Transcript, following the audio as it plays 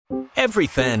Every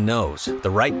fan knows the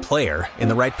right player in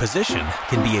the right position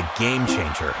can be a game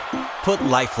changer. Put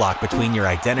LifeLock between your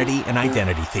identity and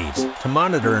identity thieves to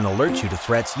monitor and alert you to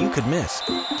threats you could miss.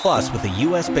 Plus, with a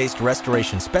U.S.-based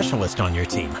restoration specialist on your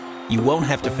team, you won't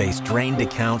have to face drained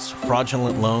accounts,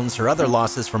 fraudulent loans, or other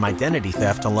losses from identity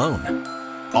theft alone.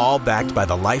 All backed by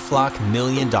the LifeLock $1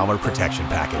 Million Protection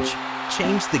Package.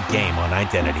 Change the game on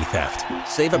identity theft.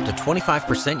 Save up to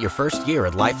 25% your first year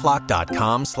at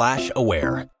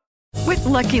LifeLock.com/aware. With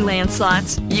Lucky Land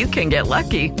Slots, you can get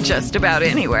lucky just about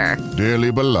anywhere.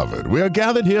 Dearly beloved, we are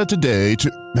gathered here today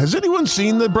to... Has anyone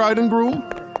seen the bride and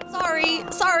groom?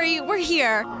 Sorry, we're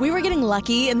here. We were getting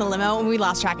lucky in the limo and we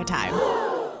lost track of time.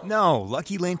 No,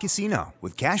 Lucky Land Casino,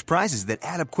 with cash prizes that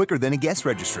add up quicker than a guest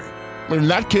registry. In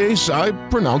that case, I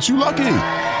pronounce you lucky.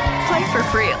 Play for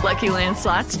free at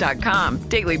LuckyLandSlots.com.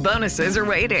 Daily bonuses are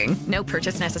waiting. No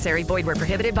purchase necessary. Void where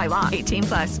prohibited by law.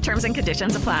 18+. Terms and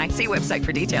conditions apply. See website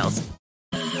for details.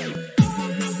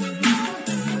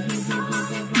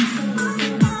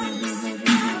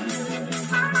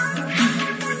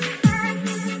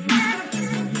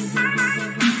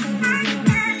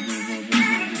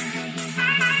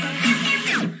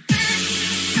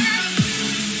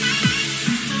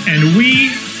 And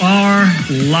we are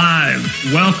live.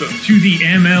 Welcome to the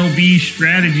MLB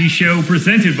Strategy Show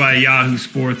presented by Yahoo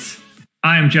Sports.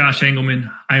 I am Josh Engelman.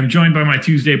 I am joined by my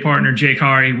Tuesday partner, Jake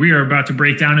Hari. We are about to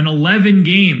break down an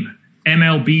 11-game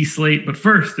MLB slate. But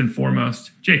first and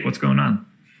foremost, Jake, what's going on?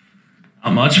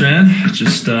 Not much, man.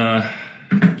 Just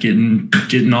getting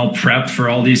all prepped for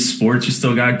all these sports we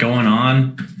still got going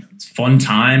on. It's a fun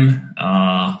time.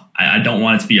 I don't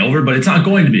want it to be over, but it's not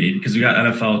going to be because we got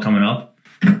NFL coming up.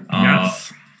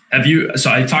 Yes.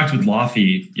 So I talked with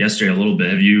Laffy yesterday a little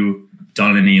bit. Have you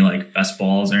done any like best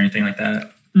balls or anything like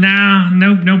that? Nah,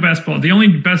 no best ball. The only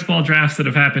best ball drafts that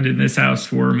have happened in this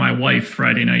house were my wife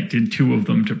Friday night did 2 of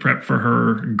them to prep for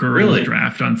her girls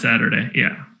draft on Saturday.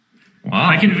 Yeah.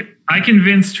 Wow. I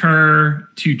convinced her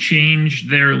to change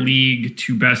their league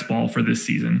to best ball for this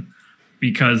season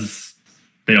because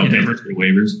they don't pay for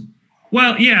waivers.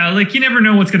 Well, yeah, like you never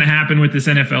know what's going to happen with this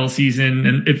NFL season.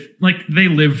 And if like they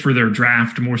live for their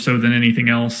draft more so than anything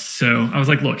else. So I was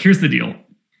like, look, here's the deal.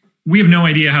 We have no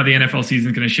idea how the NFL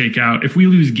season is going to shake out. If we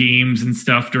lose games and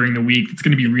stuff during the week, it's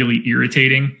going to be really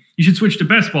irritating. You should switch to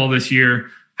best ball this year.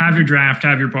 Have your draft,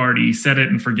 have your party, set it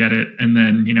and forget it. And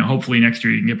then, hopefully next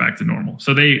year you can get back to normal.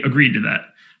 So they agreed to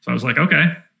that. So I was like,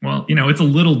 okay, well, it's a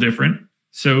little different.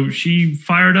 So she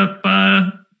fired up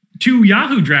 2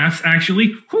 Yahoo drafts,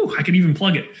 actually. Whew, I can even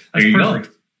plug it. That's perfect.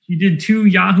 He did 2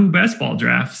 Yahoo best ball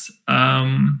drafts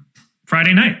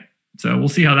Friday night. So we'll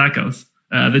see how that goes.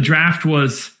 The draft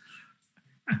was,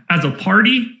 as a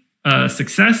party,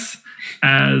 success.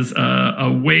 As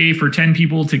a way for 10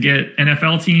 people to get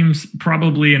NFL teams,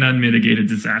 probably an unmitigated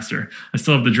disaster. I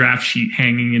still have the draft sheet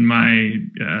hanging in my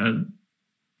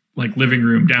living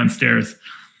room downstairs.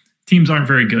 Teams aren't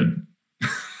very good.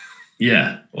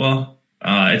 Yeah, well...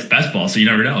 it's best ball, so you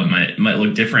never know. It might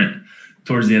look different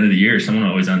towards the end of the year. Someone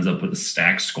always ends up with a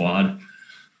stacked squad.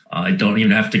 I don't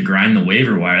even have to grind the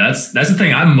waiver wire. That's the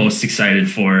thing I'm most excited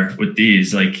for with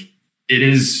these. Like, it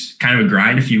is kind of a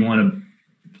grind if you want to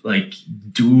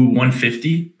do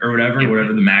 150 or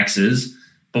whatever the max is.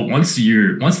 But once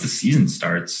the season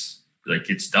starts,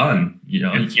 it's done. You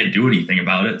can't do anything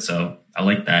about it. So I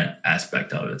like that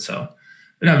aspect of it. So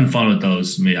been having fun with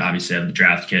those. I mean, obviously I have the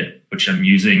draft kit, which I'm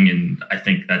using, and I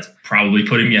think that's probably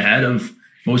putting me ahead of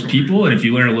most people. And if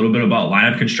you learn a little bit about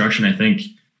lineup construction, I think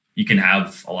you can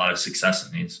have a lot of success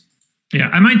in these. Yeah,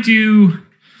 I might do,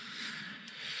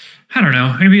 I don't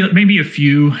know, maybe a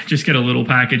few, just get a little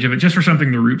package of it just for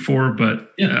something to root for.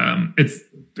 But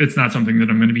it's not something that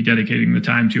I'm going to be dedicating the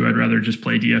time to. I'd rather just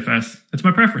play DFS. That's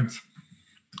my preference.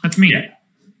 That's me. Yeah,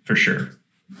 for sure.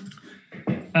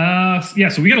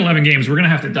 So we got 11 games. We're going to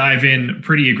have to dive in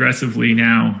pretty aggressively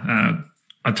now.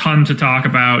 A ton to talk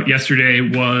about. Yesterday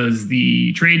was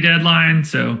the trade deadline,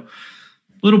 so a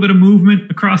little bit of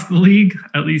movement across the league,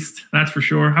 at least that's for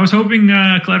sure. I was hoping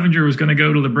Clevenger was going to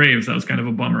go to the Braves. That was kind of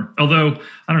a bummer. Although,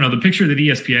 I don't know, the picture that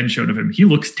ESPN showed of him, he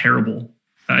looks terrible.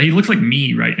 He looks like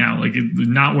me right now, like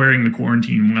not wearing the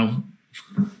quarantine well.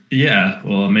 Yeah,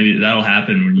 well, maybe that'll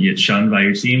happen when you get shunned by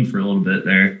your team for a little bit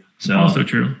there. So also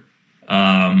true.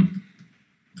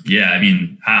 Yeah, I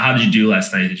mean, how did you do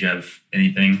last night? Did you have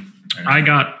anything? I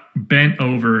got bent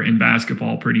over in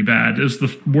basketball pretty bad. It was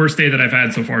the worst day that I've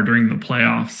had so far during the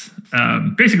playoffs.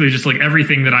 Basically, just like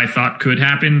everything that I thought could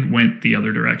happen went the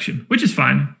other direction, which is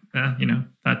fine.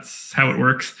 That's how it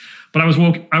works. But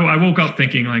I woke up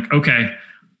thinking like, okay,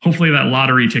 hopefully that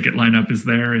lottery ticket lineup is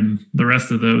there and the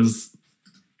rest of those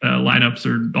lineups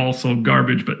are also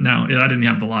garbage. But now I didn't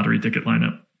have the lottery ticket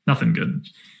lineup. Nothing good.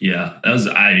 Yeah, that was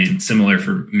similar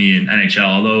for me in NHL.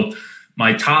 Although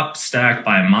my top stack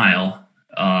by a mile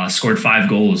scored 5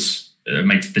 goals.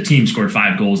 The team scored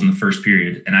 5 goals in the first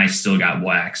period, and I still got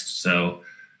waxed. So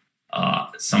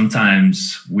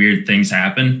sometimes weird things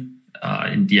happen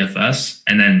in DFS,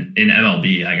 and then in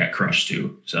MLB I got crushed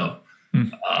too. So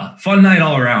fun night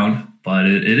all around. But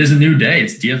it is a new day.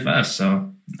 It's DFS,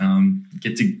 so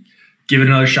get to give it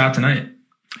another shot tonight.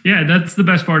 Yeah, that's the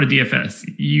best part of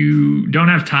DFS. You don't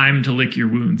have time to lick your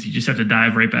wounds. You just have to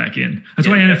dive right back in. That's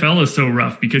why NFL is so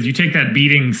rough, because you take that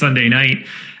beating Sunday night,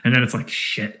 and then it's like,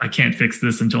 shit, I can't fix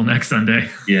this until next Sunday.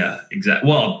 Yeah, exactly.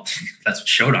 Well, that's what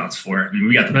Showdown's for. I mean,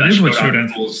 we got the best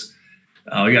Showdown tools.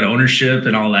 We got ownership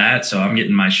and all that, so I'm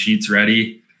getting my sheets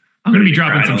ready. I'm going to be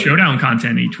dropping some Showdown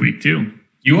content each week, too.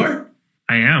 You are?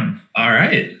 I am. All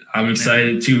right. I'm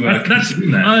excited to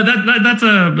consume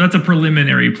that. That's a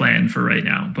preliminary plan for right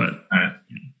now, but all right.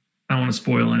 I don't want to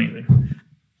spoil anything.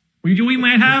 We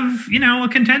might have, a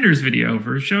contenders video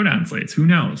for Showdown slates. Who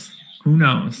knows?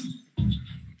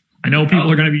 I know people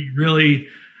are going to be really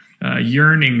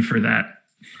yearning for that.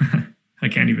 I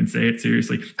can't even say it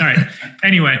seriously. All right.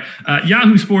 Anyway,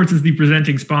 Yahoo Sports is the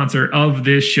presenting sponsor of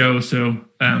this show. So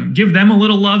give them a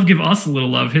little love. Give us a little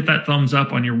love. Hit that thumbs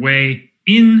up on your way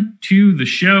into the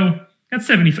show. Got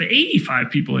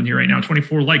 85 people in here right now,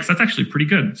 24 likes. That's actually pretty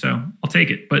good. So I'll take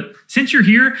it. But since you're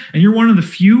here and you're one of the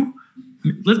few,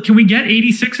 can we get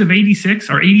 86 of 86?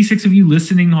 Are 86 of you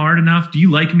listening hard enough? Do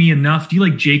you like me enough? Do you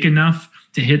like Jake enough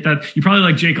to hit that? You probably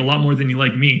like Jake a lot more than you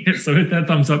like me. So hit that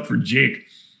thumbs up for Jake.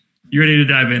 You ready to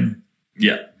dive in?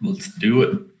 Yeah, let's do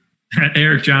it.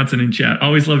 Eric Johnson in chat.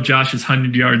 Always love Josh's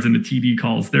 100 yards and the TD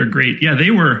calls. They're great. Yeah,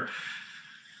 they were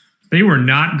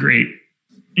not great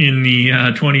in the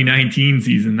 2019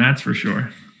 season. That's for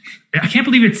sure. I can't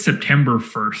believe it's September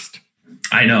 1st.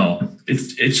 I know.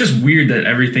 It's just weird that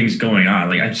everything's going on.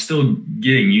 Like, I'm still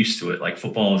getting used to it. Like,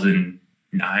 football is in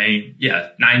 9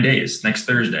 days. Next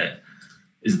Thursday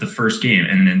is the first game.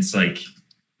 And it's like,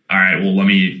 all right, well, let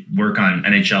me work on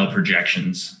NHL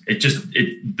projections.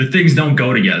 The things don't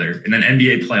go together. And then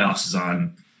NBA playoffs is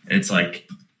on. And it's like,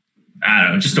 I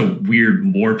don't know, just a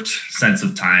weird warped sense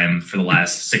of time for the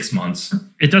last 6 months.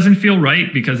 It doesn't feel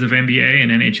right because of NBA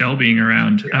and NHL being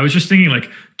around. I was just thinking, like,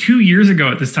 2 years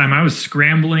ago at this time, I was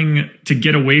scrambling to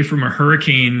get away from a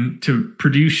hurricane to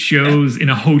produce shows in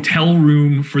a hotel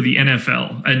room for the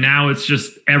NFL. And now it's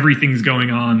just everything's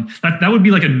going on. That would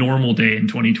be like a normal day in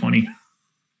 2020.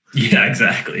 Yeah,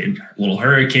 exactly. A little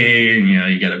hurricane,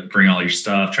 you got to bring all your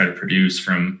stuff, try to produce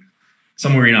from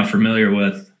somewhere you're not familiar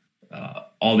with.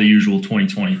 All the usual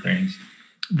 2020 things.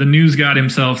 The news god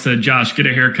himself said, Josh, get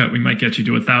a haircut. We might get you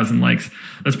to 1,000 likes.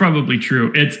 That's probably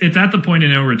true. It's at the point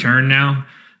of no return now.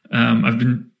 I've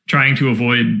been trying to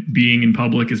avoid being in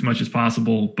public as much as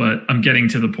possible, but I'm getting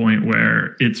to the point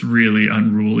where it's really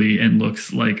unruly and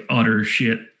looks like utter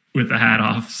shit with the hat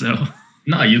off. So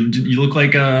no, you look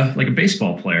like a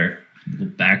baseball player.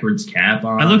 Backwards cap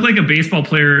on. I look like a baseball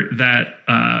player that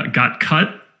got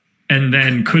cut and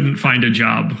then couldn't find a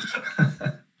job.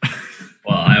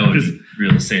 Well, I wouldn't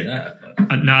really say that.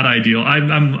 But. Not ideal.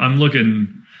 I'm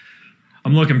looking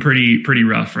pretty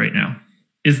rough right now.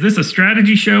 Is this a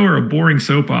strategy show or a boring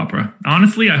soap opera?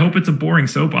 Honestly, I hope it's a boring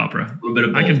soap opera. A little bit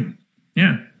of both.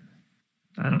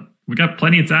 We got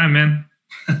plenty of time, man.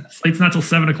 Slate's not till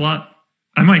 7 o'clock.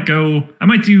 I might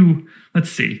do, let's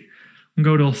see. I'll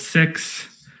go till 6.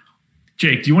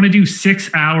 Jake, do you want to do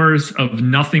 6 hours of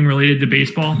nothing related to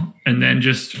baseball and then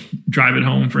just drive it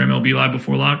home for MLB Live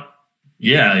Before Lock?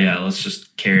 Yeah. Let's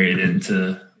just carry it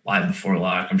into Live Before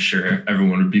Lock. I'm sure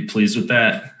everyone would be pleased with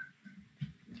that.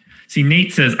 See,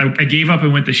 Nate says, I gave up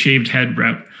and went the shaved head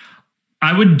route.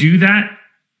 I would do that,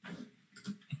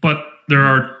 but there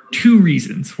are 2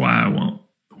 reasons why I won't.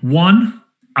 1,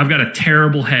 I've got a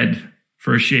terrible head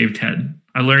for a shaved head.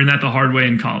 I learned that the hard way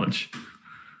in college.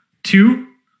 2,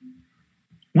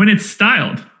 when it's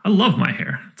styled, I love my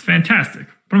hair. It's fantastic.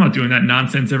 But I'm not doing that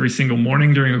nonsense every single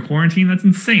morning during a quarantine. That's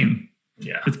insane.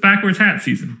 Yeah. It's backwards hat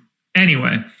season.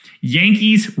 Anyway,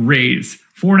 Yankees, Rays.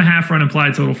 4.5 run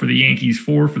implied total for the Yankees,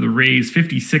 4 for the Rays,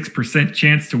 56%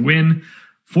 chance to win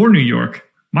for New York.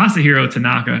 Masahiro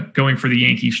Tanaka going for the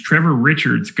Yankees. Trevor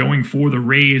Richards going for the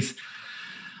Rays.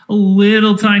 A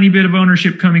little tiny bit of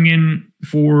ownership coming in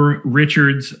for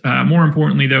Richards. More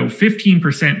importantly, though,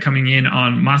 15% coming in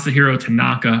on Masahiro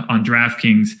Tanaka on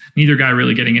DraftKings. Neither guy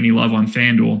really getting any love on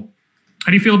FanDuel.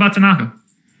 How do you feel about Tanaka?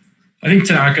 I think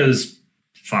Tanaka's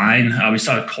fine. We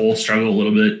saw Cole struggle a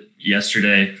little bit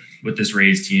yesterday. with this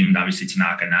Rays team. Obviously,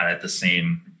 Tanaka not at the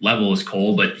same level as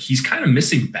Cole, but he's kind of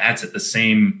missing bats at the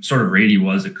same sort of rate he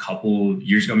was a couple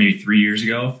years ago, maybe 3 years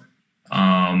ago,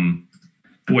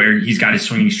 where he's got his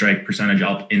swinging strike percentage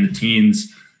up in the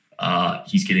teens.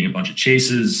 He's getting a bunch of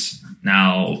chases.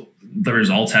 Now, the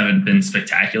results haven't been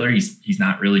spectacular. He's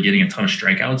not really getting a ton of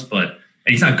strikeouts, and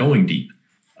he's not going deep.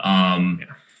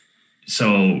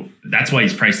 So that's why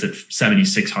he's priced at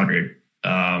 7,600.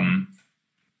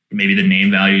 Maybe the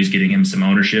name value is getting him some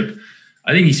ownership.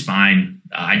 I think he's fine.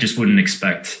 I just wouldn't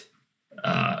expect.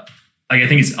 I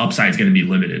think his upside is going to be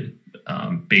limited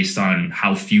based on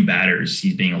how few batters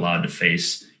he's being allowed to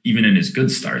face, even in his good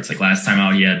starts. Like last time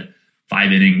out, he had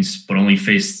 5 innings, but only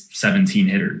faced 17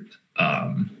 hitters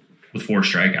with 4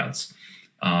 strikeouts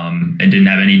and didn't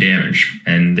have any damage.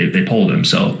 And they pulled him.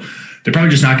 So they're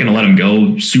probably just not going to let him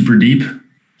go super deep.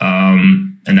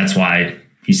 And that's why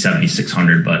he's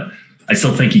 7,600. But I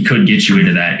still think he could get you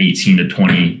into that 18 to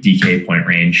 20 DK point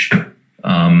range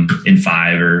in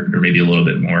 5 or maybe a little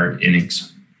bit more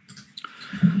innings.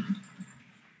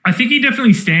 I think he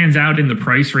definitely stands out in the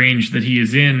price range that he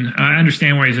is in. I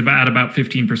understand why he's about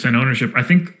 15% ownership. I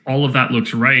think all of that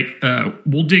looks right.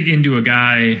 We'll dig into a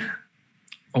guy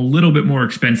a little bit more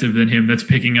expensive than him that's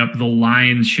picking up the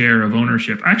lion's share of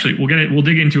ownership. Actually, we'll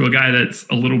dig into a guy that's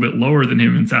a little bit lower than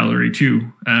him in salary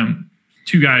too.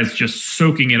 2 guys just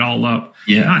soaking it all up.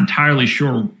 Yeah. Not entirely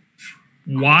sure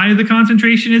why the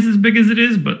concentration is as big as it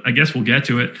is, but I guess we'll get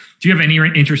to it. Do you have any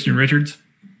interest in Richards?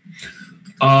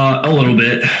 A little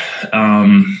bit.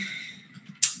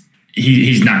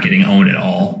 He's not getting owned at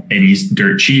all, and he's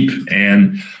dirt cheap.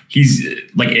 And he's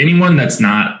like anyone that's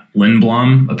not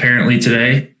Lindblom apparently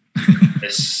today, the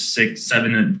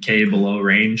 6-7K below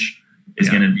range is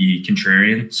going to be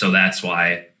contrarian. So that's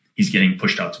why he's getting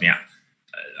pushed up to me.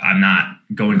 I'm not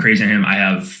going crazy on him. I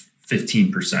have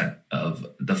 15% of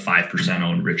the 5%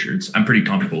 owned Richards. I'm pretty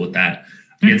comfortable with that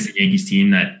against the Yankees team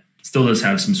that still does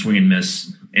have some swing and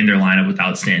miss in their lineup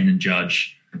without Stanton and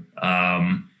Judge.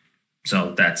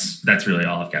 So that's really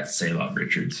all I've got to say about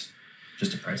Richards.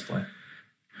 Just a price play.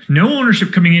 No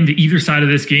ownership coming into either side of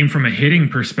this game from a hitting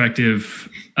perspective.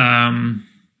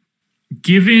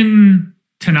 Given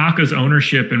Tanaka's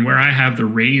ownership and where I have the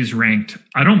Rays ranked,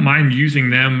 I don't mind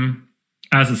using them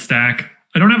as a stack.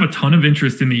 I don't have a ton of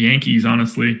interest in the Yankees,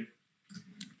 honestly.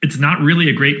 It's not really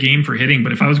a great game for hitting,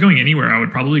 but if I was going anywhere, I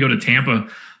would probably go to Tampa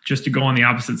just to go on the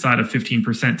opposite side of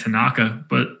 15% Tanaka.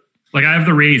 But like I have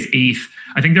the Rays 8th.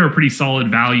 I think they're a pretty solid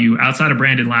value outside of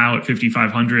Brandon Lau at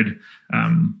 5,500.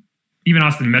 Even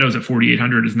Austin Meadows at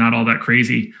 4,800 is not all that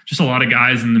crazy. Just a lot of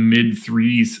guys in the mid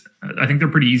 3s. I think they're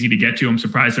pretty easy to get to. I'm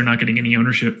surprised they're not getting any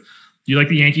ownership. Do you like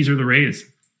the Yankees or the Rays?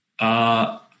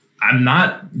 I'm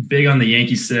not big on the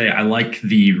Yankees today. I like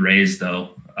the Rays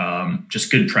though.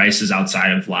 Just good prices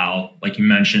outside of Lau, like you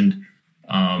mentioned.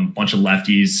 Bunch of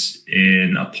lefties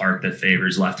in a park that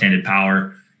favors left-handed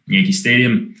power, Yankee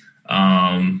Stadium.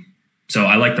 So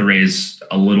I like the Rays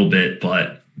a little bit,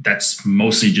 but that's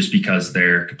mostly just because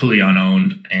they're completely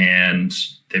unowned and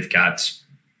they've got,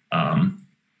 or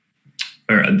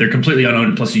they're completely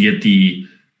unowned. Plus you get the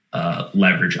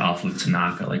leverage off of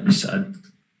Tanaka, like you said.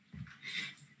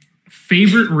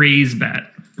 Favorite Rays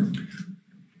bet?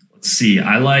 Let's see.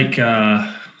 I like,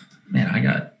 I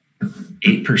got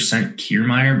 8%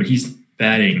 Kiermaier, but he's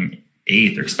batting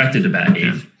 8th or expected to bat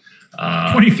 8th.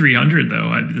 2,300 though.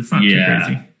 That's not too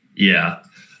crazy. Yeah.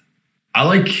 I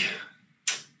like,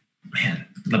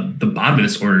 the bottom of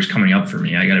this order is coming up for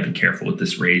me. I got to be careful with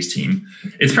this Rays team.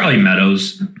 It's probably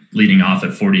Meadows leading off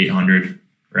at 4,800,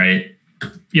 right?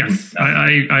 Yes, I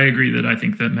agree that I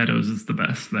think that Meadows is the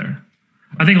best there.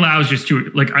 I think Lau's just too,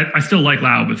 like, I still like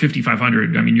Lau, but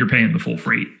 5,500, I mean, you're paying the full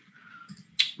freight.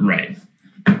 Right.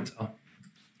 So.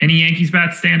 Any Yankees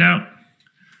bats stand out?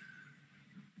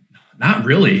 Not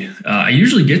really. I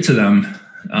usually get to them,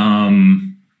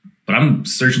 but I'm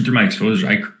searching through my exposure.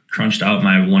 I crunched out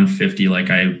my 150 like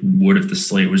I would if the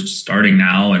slate was starting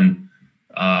now, and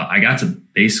I got to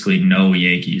basically no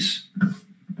Yankees.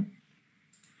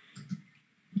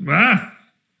 I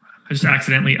just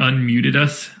accidentally unmuted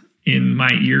us in my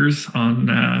ears on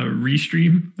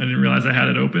Restream. I didn't realize I had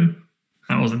it open.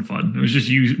 That wasn't fun. It was just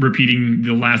you repeating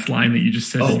the last line that you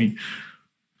just said to me.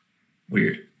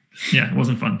 Weird. Yeah, it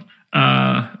wasn't fun.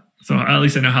 So at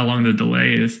least I know how long the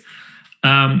delay is.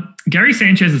 Gary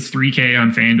Sanchez's 3K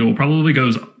on FanDuel probably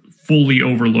goes fully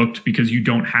overlooked because you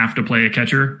don't have to play a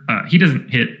catcher. He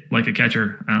doesn't hit like a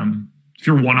catcher. If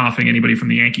you're one-offing anybody from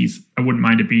the Yankees, I wouldn't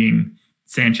mind it being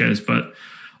Sanchez, but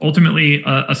ultimately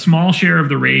a small share of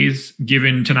the Rays,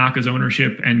 given Tanaka's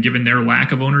ownership and given their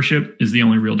lack of ownership, is the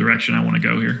only real direction I want to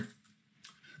go here.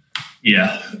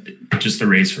 Yeah, just the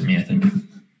Rays for me, I think.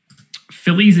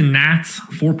 Phillies and Nats,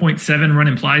 4.7 run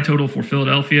implied total for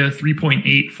Philadelphia,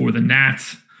 3.8 for the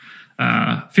Nats.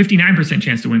 59%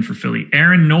 chance to win for Philly.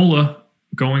 Aaron Nola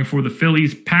going for the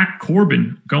Phillies. Pat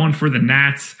Corbin going for the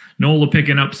Nats. Nola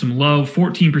picking up some love.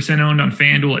 14% owned on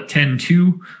FanDuel at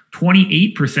 10-2.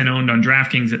 28% owned on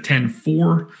DraftKings at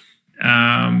 10-4.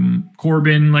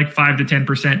 Corbin like 5 to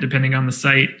 10% depending on the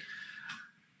site.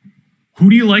 Who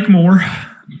do you like more?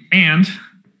 And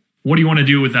what do you want to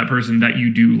do with that person that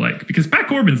you do like? Because Pat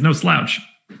Corbin's no slouch.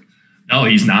 No,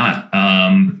 he's not.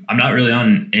 I'm not really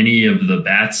on any of the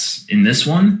bats in this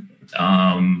one.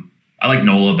 I like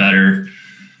Nola better.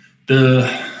 The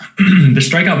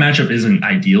strikeout matchup isn't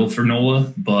ideal for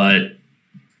Nola, but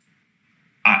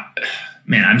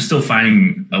I'm still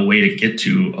finding a way to get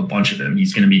to a bunch of him.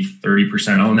 He's going to be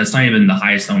 30% owned. That's not even the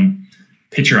highest owned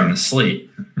pitcher on the slate,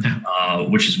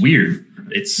 which is weird.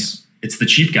 It's the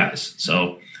cheap guys.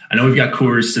 So I know we've got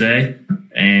Coors today,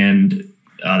 and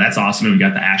that's awesome. And we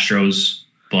got the Astros,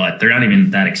 but they're not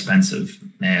even that expensive,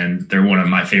 and they're one of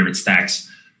my favorite stacks.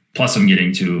 Plus, I'm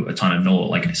getting to a ton of Nola,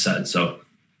 like I said. So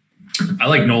I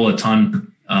like Nola a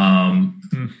ton.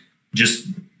 Just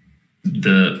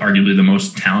arguably the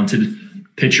most talented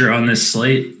pitcher on this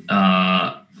slate.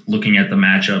 Looking at the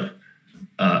matchup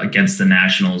against the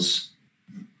Nationals,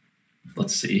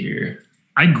 let's see here.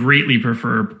 I greatly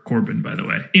prefer Corbin, by the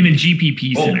way, in a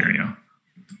GPP scenario.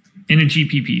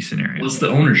 What's the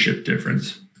ownership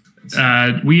difference?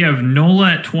 We have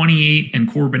Nola at 28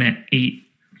 and Corbin at 8.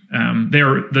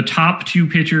 They're the top two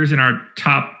pitchers in our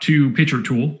top two pitcher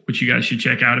tool, which you guys should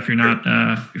check out if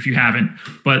you haven't.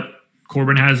 But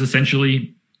Corbin has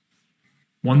essentially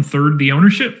 1/3 the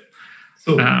ownership.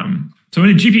 So in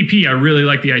a GPP, I really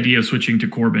like the idea of switching to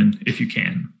Corbin if you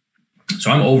can.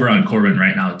 So I'm over on Corbin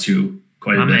right now too.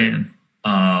 Quite a bit. Man.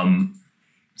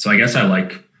 So I guess I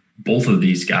like both of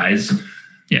these guys.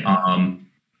 Yeah.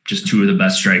 Just two of the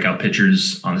best strikeout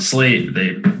pitchers on the slate.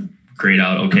 They grade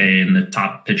out okay in the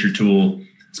top pitcher tool,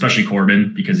 especially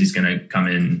Corbin, because he's going to come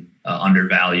in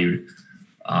undervalued.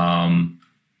 And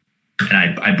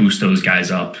I boost those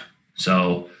guys up.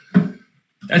 So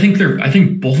I think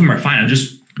both of them are fine. I'm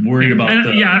just worried about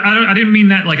I didn't mean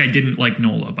that like I didn't like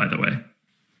Nola, by the way.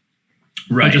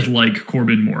 Right. I just like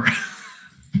Corbin more.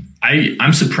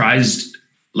 I'm surprised,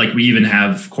 like we even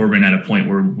have Corbin at a point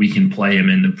where we can play him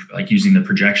in using the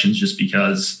projections, just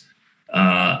because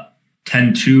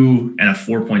 10-2 and a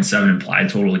 4.7 implied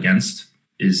total against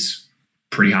is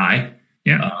pretty high.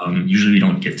 Yeah. Usually we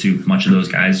don't get to much of those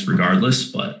guys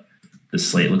regardless, but the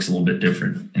slate looks a little bit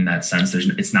different in that sense.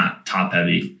 It's not top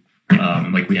heavy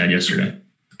like we had yesterday.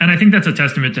 And I think that's a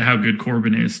testament to how good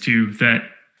Corbin is too, that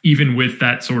even with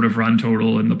that sort of run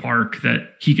total in the park,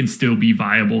 that he can still be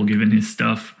viable given his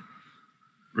stuff.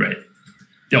 Right.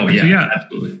 Oh yeah, so, yeah,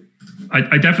 absolutely.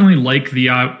 I definitely like the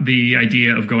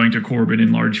idea of going to Corbin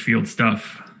in large field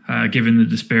stuff, given the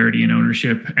disparity in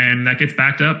ownership, and that gets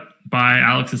backed up by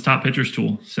Alex's top pitchers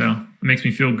tool. So it makes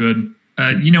me feel good.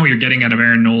 You know what you're getting out of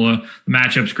Aaron Nola. The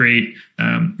matchup's great.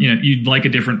 You'd like a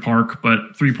different park,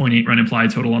 but 3.8 run implied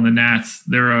total on the Nats.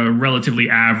 They're a relatively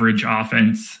average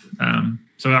offense.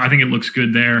 So I think it looks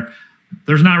good there.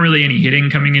 There's not really any hitting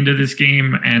coming into this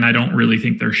game, and I don't really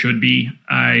think there should be.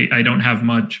 I don't have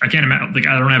much. I can't imagine.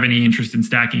 I don't have any interest in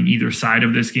stacking either side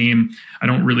of this game. I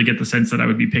don't really get the sense that I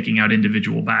would be picking out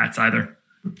individual bats either.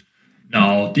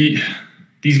 No,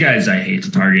 these guys I hate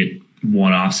to target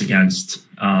one-offs against.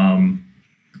 I'm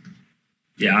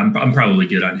probably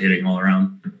good on hitting all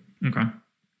around. Okay.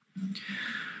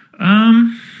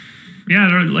 I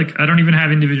don't even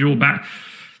have individual bat.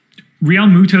 Real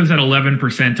Muto's at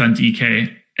 11% on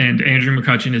DK, and Andrew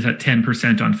McCutchen is at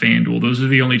 10% on FanDuel. Those are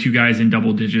the only two guys in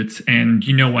double digits, and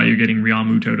you know why you're getting Real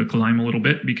Muto to climb a little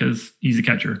bit, because he's a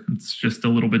catcher. It's just a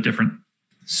little bit different.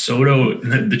 Soto,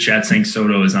 the chat saying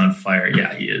Soto is on fire.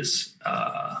 Yeah, he is.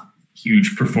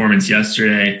 Huge performance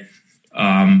yesterday,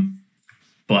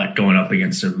 but going up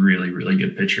against a really, really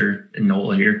good pitcher in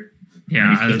Nola here.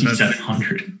 Yeah,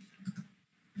 5,700.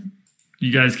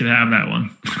 You guys could have that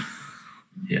one.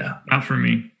 Yeah. Not for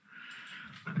me.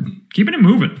 Keeping it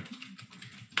moving.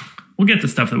 We'll get to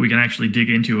stuff that we can actually dig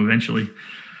into eventually.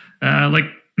 Like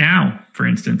now, for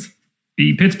instance,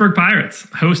 the Pittsburgh Pirates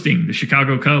hosting the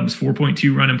Chicago Cubs.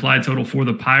 4.2 run implied total for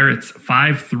the Pirates.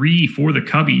 5-3 for the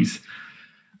Cubbies.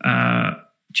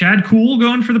 Chad Kuhl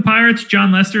going for the Pirates.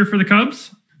 John Lester for the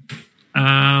Cubs.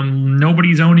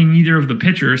 Nobody's owning either of the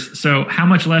pitchers. So how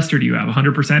much Lester do you have?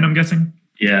 100%, I'm guessing?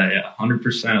 Yeah,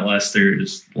 100% Lester.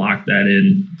 Just lock that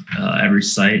in every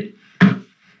site.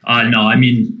 No, I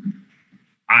mean,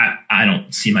 I I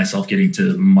don't see myself getting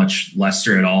to much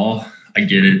Leicester at all. I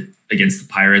get it against the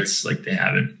Pirates. Like, they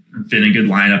haven't been a good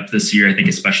lineup this year. I think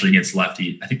especially against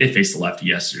lefty. I think they faced the lefty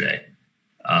yesterday.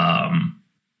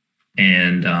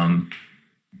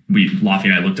 Lofty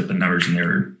and I looked up the numbers, and they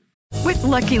were. With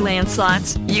Lucky Land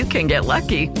Slots, you can get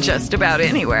lucky just about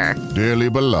anywhere. Dearly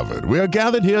beloved, we are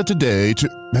gathered here today to...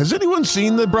 Has anyone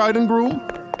seen the bride and groom?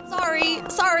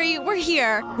 Sorry, we're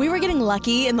here. We were getting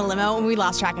lucky in the limo and we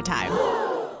lost track of time.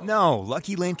 No,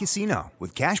 Lucky Land Casino,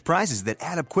 with cash prizes that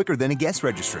add up quicker than a guest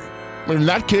registry. In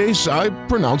that case, I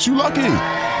pronounce you lucky.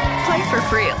 Play for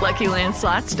free at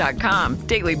LuckyLandSlots.com.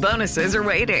 Daily bonuses are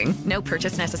waiting. No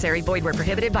purchase necessary. Void where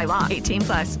prohibited by law.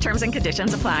 18+. Terms and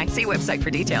conditions apply. See website for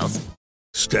details.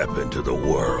 Step into the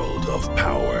world of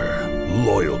power,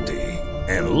 loyalty,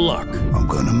 and luck. I'm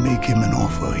gonna make him an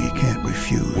offer he can't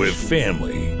refuse. With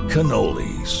family,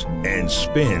 cannolis, and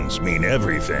spins mean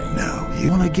everything. Now,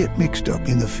 you wanna get mixed up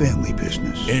in the family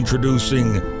business.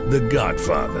 Introducing The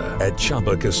Godfather at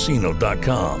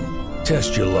ChumbaCasino.com.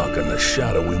 Test your luck in the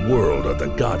shadowy world of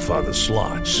The Godfather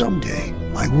slot. Someday,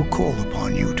 I will call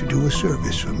upon you to do a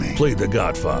service for me. Play The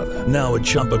Godfather, now at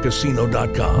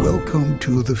ChumbaCasino.com. Welcome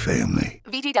to the family.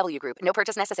 VGW Group. No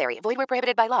purchase necessary. Void where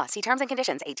prohibited by law. See terms and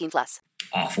conditions. 18+.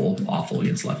 Awful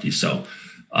against lefties. So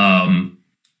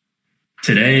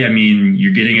today, I mean,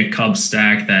 you're getting a Cubs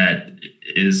stack that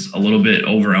is a little bit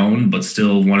overowned, but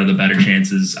still one of the better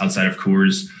chances outside of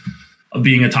Coors of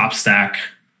being a top stack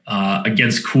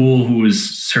against Cool, who has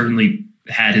certainly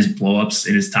had his blowups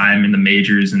in his time in the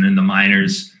majors and in the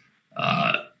minors.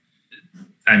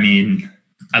 I mean,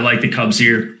 I like the Cubs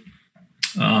here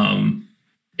in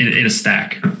a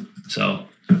stack. So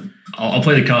I'll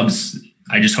play the Cubs.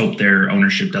 I just hope their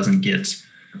ownership doesn't get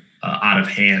out of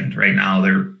hand. Right now,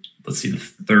 they're, let's see, the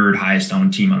third highest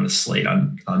owned team on the slate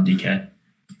on DK.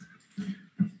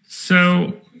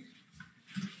 So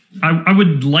I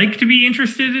would like to be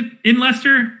interested in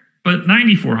Leicester, but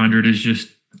 9,400 is just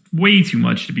way too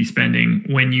much to be spending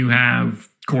when you have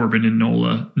Corbin and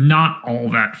Nola not all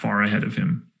that far ahead of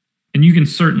him. And you can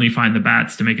certainly find the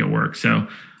bats to make it work. So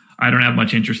I don't have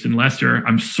much interest in Leicester.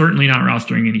 I'm certainly not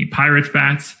rostering any Pirates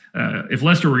bats. If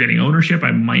Leicester were getting ownership,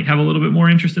 I might have a little bit more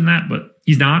interest in that, but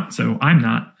he's not, so I'm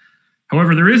not.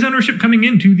 However, there is ownership coming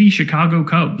into the Chicago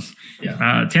Cubs.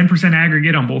 10%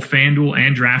 aggregate on both FanDuel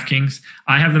and DraftKings.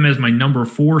 I have them as my number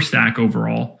 4 stack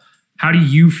overall. How do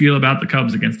you feel about the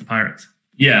Cubs against the Pirates?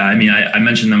 Yeah, I mean, I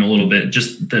mentioned them a little bit.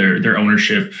 Just their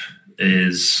ownership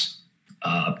is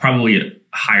probably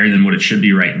higher than what it should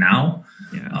be right now.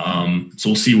 Yeah. So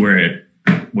we'll see where it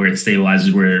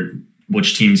stabilizes,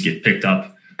 which teams get picked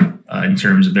up in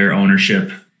terms of their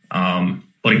ownership.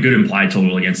 But a good implied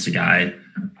total against a guy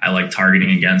I like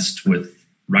targeting against with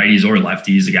righties or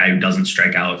lefties, a guy who doesn't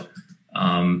strike out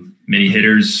many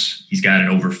hitters. He's got an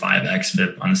over 5x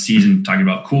FIP on the season, talking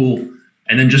about Cool.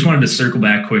 And then just wanted to circle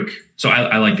back quick. So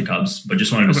I like the Cubs, but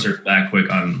just wanted to circle back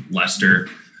quick on Leicester.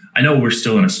 I know we're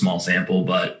still in a small sample,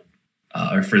 but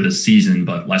for the season,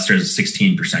 but Leicester has a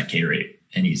 16% K rate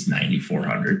and he's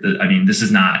 9,400. I mean, this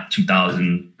is not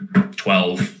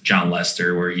 2012 John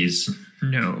Lester where he's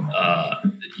a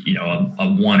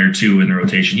 1 or 2 in the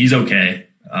rotation. He's okay.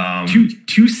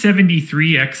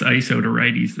 273 x ISO to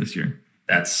righties this year.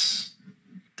 That's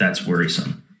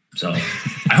worrisome. So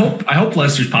I hope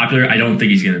Lester's popular. I don't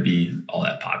think he's going to be all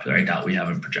that popular. I doubt we have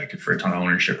him projected for a ton of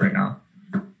ownership right now.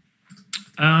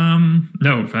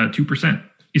 No, 2%.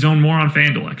 He's owned more on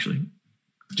FanDuel, actually.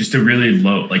 Just a really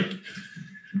low, like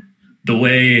the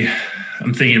way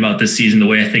I'm thinking about this season, the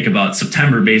way I think about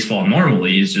September baseball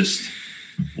normally is just,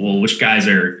 well, which guys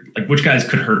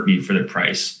could hurt me for their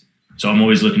price. So I'm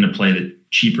always looking to play the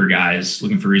cheaper guys,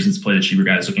 looking for reasons to play the cheaper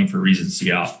guys, looking for reasons to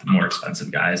get off the more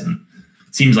expensive guys. And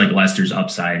it seems like Leicester's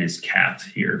upside is capped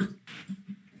here.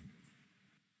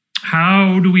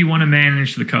 How do we want to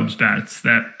manage the Cubs bats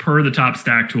that per the top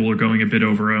stack tool are going a bit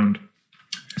overowned?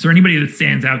 Is there anybody that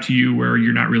stands out to you where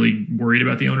you're not really worried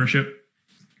about the ownership?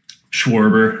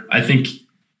 Schwarber. I think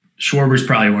Schwarber's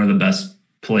probably one of the best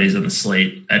plays on the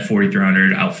slate at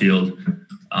 4,300 outfield.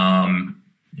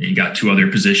 You got 2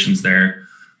 other positions there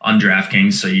on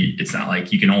DraftKings, so it's not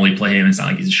like you can only play him. It's not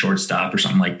like he's a shortstop or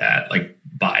something like that, like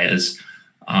Baez.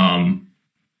 No,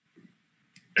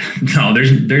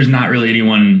 there's not really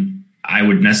anyone I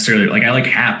would necessarily like. I like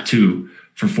Happ too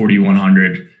for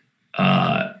 4,100,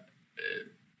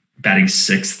 batting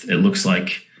 6th. It looks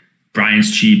like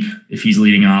Bryant's cheap if he's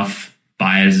leading off.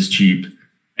 Baez is cheap,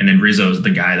 and then Rizzo's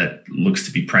the guy that looks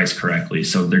to be priced correctly.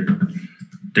 So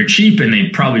they're cheap, and they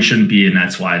probably shouldn't be, and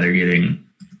that's why they're getting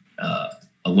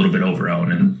a little bit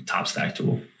overowned in top stack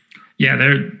tool. Yeah,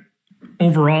 they're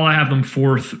overall, I have them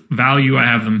fourth. Value, I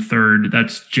have them third.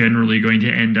 That's generally going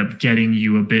to end up getting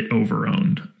you a bit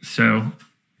over-owned. So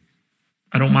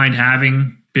I don't mind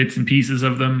having bits and pieces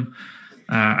of them.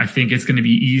 I think it's going to be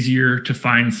easier to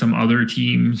find some other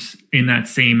teams in that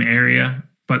same area,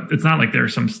 but it's not like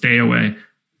there's some stay away.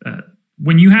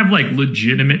 When you have like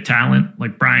legitimate talent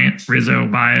like Bryant, Rizzo,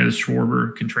 Baez,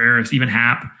 Schwarber, Contreras, even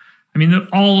Happ, I mean,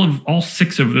 all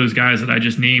 6 of those guys that I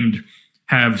just named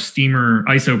have steamer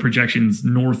ISO projections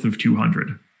north of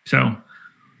 200. So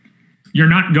you're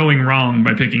not going wrong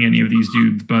by picking any of these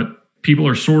dudes, but people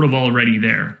are sort of already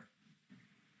there.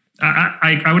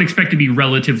 I would expect to be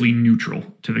relatively neutral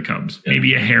to the Cubs,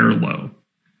 maybe a hair low.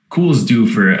 Cool's due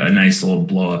for a nice little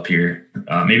blow up here.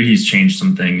 Maybe he's changed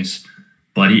some things,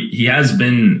 but he has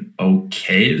been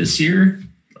okay this year.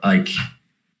 Like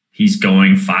he's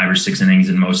going 5 or 6 innings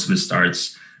in most of his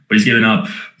starts, but he's given up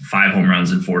 5 home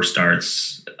runs in 4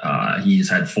 starts. He's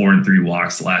had 4 and 3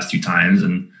 walks the last 2 times.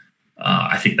 And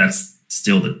I think that's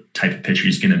still the type of pitcher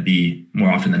he's going to be more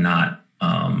often than not.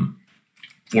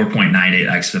 4.98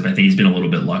 xFIP. I think he's been a little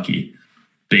bit lucky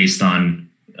based on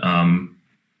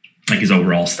like his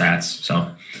overall stats.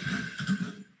 So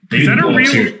is that a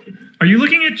real? Are you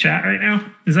looking at chat right now?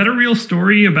 Is that a real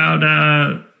story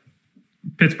about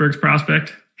Pittsburgh's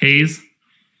prospect Hayes?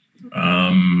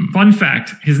 Fun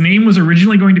fact: his name was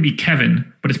originally going to be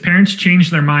Kevin, but his parents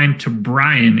changed their mind to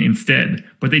Brian instead.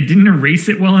 But they didn't erase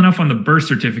it well enough on the birth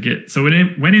certificate, so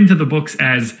it went into the books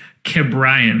as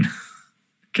Kebrian.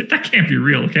 That can't be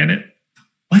real, can it?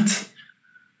 What?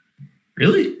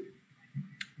 Really?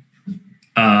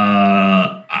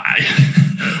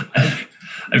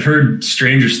 I've heard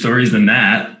stranger stories than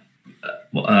that.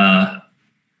 I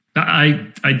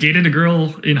dated a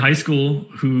girl in high school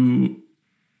who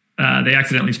they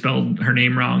accidentally spelled her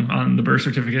name wrong on the birth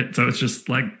certificate, so it's just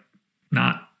like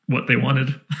not what they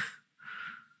wanted.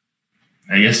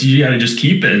 I guess you got to just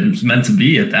keep it. It's meant to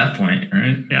be at that point,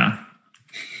 right? Yeah.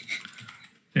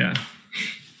 Yeah.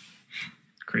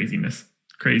 Craziness.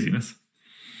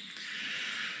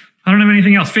 I don't have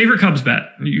anything else. Favorite Cubs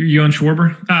bet? You on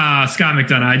Schwarber? Scott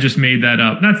McDonough. I just made that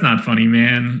up. That's not funny,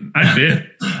 man. I bit.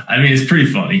 I mean, it's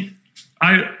pretty funny.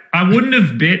 I wouldn't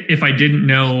have bit if I didn't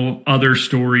know other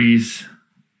stories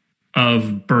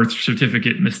of birth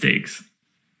certificate mistakes.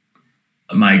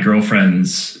 My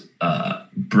girlfriend's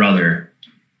brother,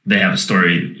 they have a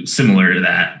story similar to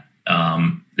that.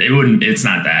 It's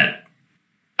not that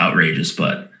outrageous,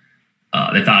 but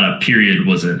they thought a period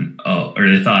was an O, or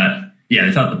they thought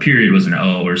the period was an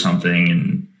O or something,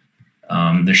 and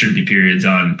there shouldn't be periods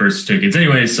on birth certificates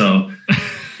anyway. So,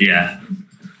 yeah,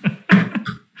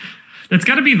 that's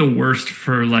got to be the worst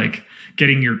for like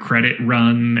getting your credit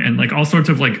run and like all sorts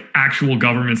of like actual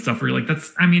government stuff. Where you're like,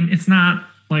 it's not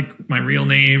like my real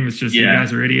name. It's just you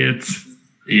guys are idiots.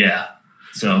 Yeah.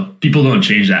 So people don't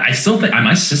change that. I still think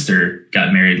my sister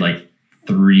got married like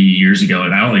 3 years ago,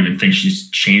 and I don't even think she's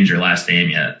changed her last name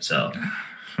yet. So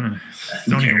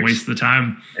don't even waste the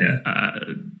time. Yeah.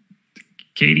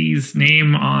 Katie's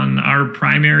name on our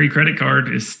primary credit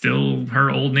card is still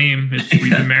her old name. We've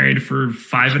been married for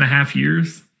 5.5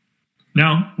 years.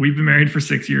 No, we've been married for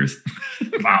 6 years.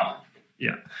 Wow.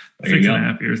 Yeah.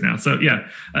 6.5 years now. So yeah.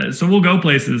 So we'll go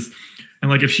places. And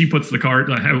like if she puts the card,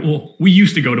 we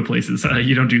used to go to places.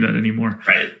 You don't do that anymore.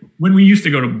 Right. When we used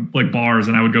to go to like bars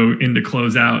and I would go in to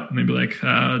close out and they'd be like,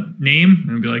 name?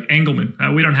 And I'd be like, Engelman.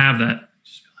 We don't have that.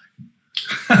 Just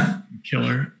be like,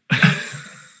 killer.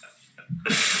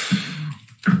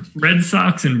 Red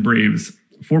Sox and Braves.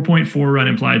 4.4 run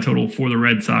implied total for the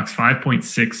Red Sox.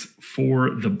 5.6 for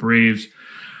the Braves.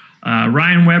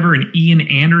 Ryan Weber and Ian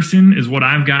Anderson is what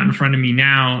I've got in front of me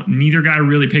now. Neither guy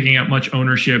really picking up much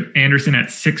ownership. Anderson at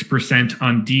 6%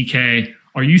 on DK.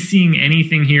 Are you seeing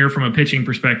anything here from a pitching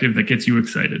perspective that gets you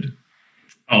excited?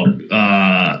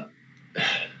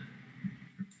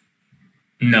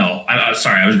 No. I'm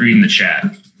sorry. I was reading the chat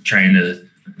trying to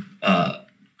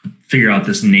figure out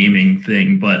this naming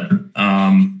thing. But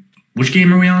which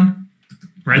game are we on?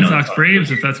 Red Sox Braves,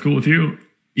 if that's cool with you.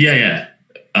 Yeah.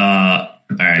 All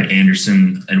right,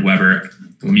 Anderson and Weber.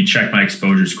 Let me check my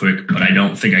exposures quick, but I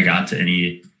don't think I got to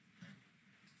any.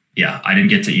 Yeah, I didn't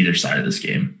get to either side of this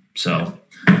game. So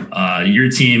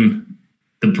your team,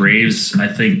 the Braves, I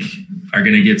think are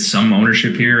going to get some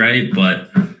ownership here, right?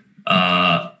 But they're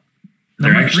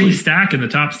number actually 3 stack in the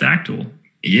top stack tool.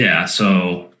 Yeah,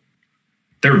 so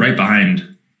they're right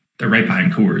behind. They're right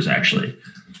behind Coors, actually.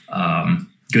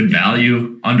 Good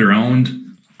value, under-owned.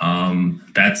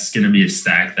 That's going to be a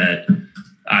stack that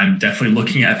I'm definitely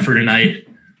looking at for tonight.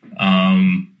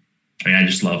 I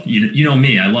just love, you know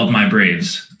me, I love my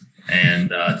Braves.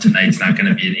 and tonight's not going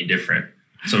to be any different.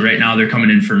 So right now they're coming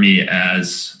in for me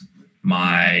as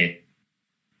my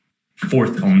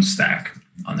fourth owned stack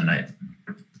on the night.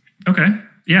 Okay.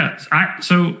 Yeah.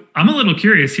 So I'm a little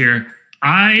curious here.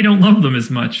 I don't love them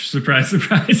as much. Surprise,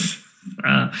 surprise.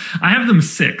 I have them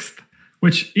sixth,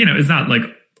 which, is not like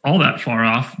all that far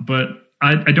off, but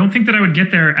I don't think that I would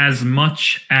get there as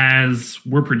much as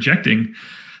we're projecting.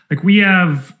 Like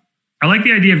I like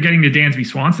the idea of getting to Dansby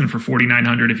Swanson for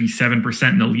 4,900 if he's 7%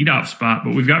 in the leadoff spot,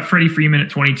 but we've got Freddie Freeman at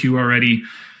 22 already.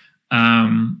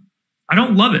 I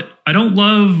don't love it. I don't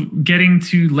love getting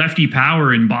to lefty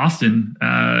power in Boston.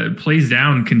 Plays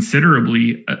down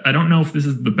considerably. I don't know if this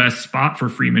is the best spot for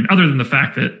Freeman, other than the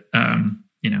fact that,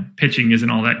 pitching isn't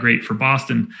all that great for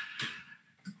Boston.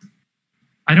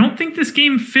 I don't think this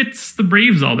game fits the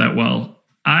Braves all that well.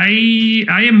 I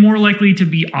am more likely to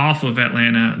be off of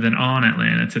Atlanta than on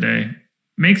Atlanta today.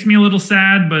 Makes me a little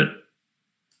sad, but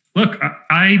look,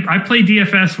 I play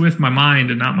DFS with my mind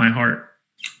and not my heart.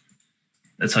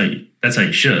 That's how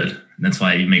you should. And that's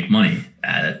why you make money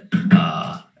at it.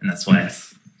 And that's why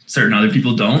certain other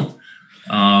people don't.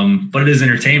 But it is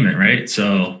entertainment, right?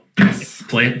 So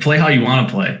play how you want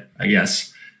to play, I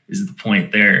guess, is the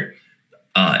point there.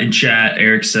 In chat,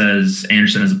 Eric says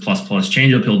Anderson has a plus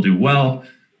changeup. He'll do well.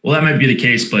 Well, that might be the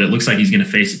case, but it looks like he's going to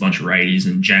face a bunch of righties.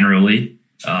 And generally,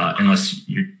 unless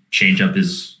your changeup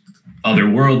is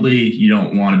otherworldly, you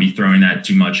don't want to be throwing that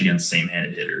too much against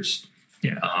same-handed hitters.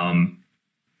 Yeah.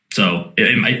 So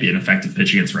it might be an effective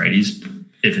pitch against righties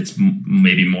if it's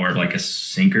maybe more of like a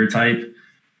sinker type.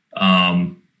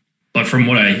 But from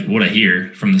what I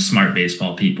hear from the smart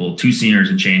baseball people, two seamers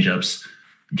and changeups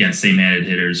against same-handed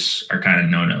hitters are kind of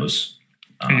no-nos.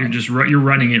 And you're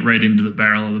running it right into the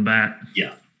barrel of the bat.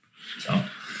 Yeah. So,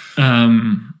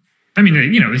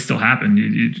 they still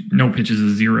happen. No pitches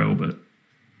is zero, but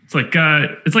it's like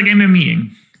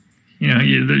MMEing.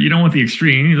 You don't want the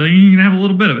extreme. You can have a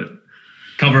little bit of it.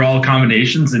 Cover all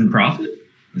combinations and profit?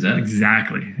 Is that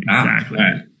exactly? All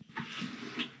right.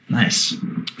 Nice.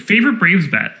 Favorite Braves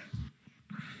bet?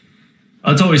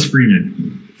 It's always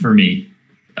Freeman for me,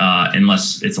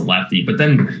 unless it's a lefty. But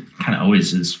then kind of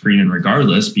always is Freeman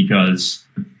regardless, because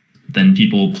then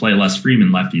people play less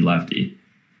Freeman lefty.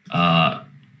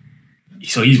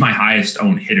 So he's my highest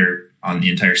owned hitter on the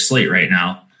entire slate right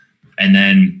now. And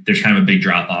then there's kind of a big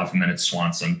drop off, and then it's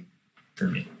Swanson for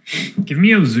me. Give me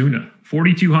Ozuna,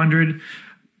 4,200.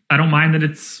 I don't mind that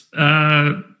it's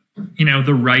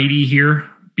the righty here,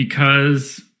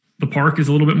 because the park is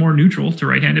a little bit more neutral to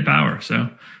right-handed power. So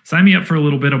sign me up for a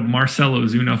little bit of Marcell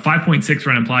Ozuna. 5.6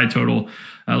 run implied total.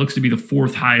 Looks to be the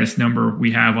fourth highest number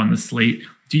we have on the slate.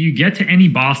 Do you get to any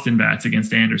Boston bats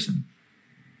against Anderson?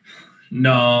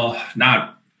 No,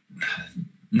 not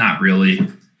really.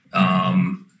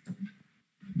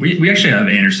 We actually have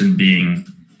Anderson being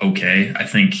okay. I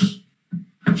think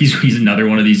he's another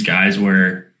one of these guys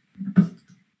where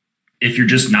if you're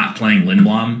just not playing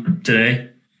Lindblom today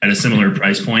at a similar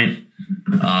price point,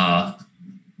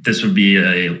 this would be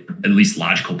at least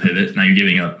logical pivot. Now you're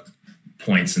giving up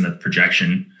points in the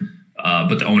projection,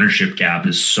 but the ownership gap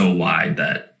is so wide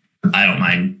that I don't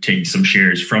mind taking some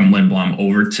shares from Lindblom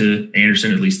over to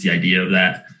Anderson, at least the idea of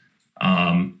that.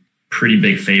 Pretty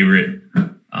big favorite.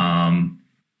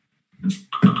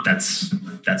 That's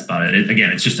about it.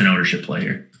 Again, it's just an ownership play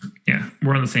here. Yeah,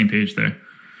 we're on the same page there.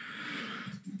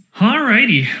 All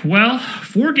righty. Well,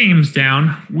 4 games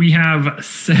down. We have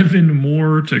 7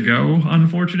 more to go,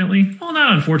 unfortunately. Well,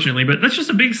 not unfortunately, but that's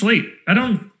just a big slate.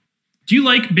 Do you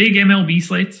like big MLB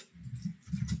slates?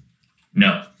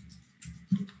 No.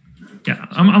 Yeah,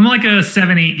 I'm like a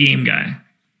 7-8 game guy.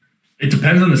 It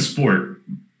depends on the sport,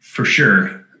 for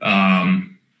sure. I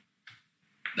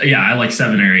like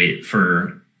 7 or 8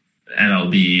 for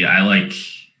MLB. I like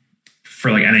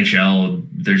for like NHL,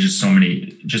 there's just so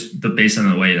many, just based on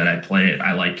the way that I play it,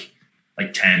 I like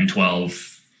 10,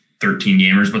 12, 13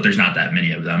 gamers, but there's not that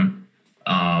many of them.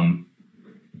 And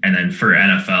then for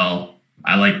NFL,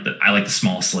 I like the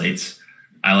small slates.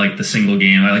 I like the single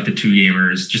game. I like the 2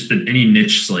 gamers, just any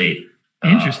niche slate.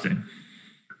 Interesting.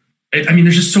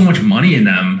 There's just so much money in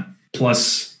them.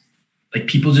 Plus, like,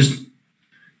 people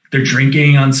they're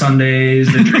drinking on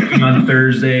Sundays. They're drinking on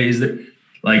Thursdays.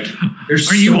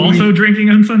 Are you also drinking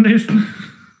on Sundays?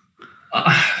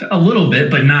 A little bit,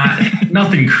 but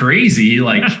nothing crazy.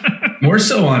 Like, more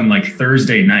so on like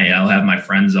Thursday night, I'll have my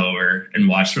friends over and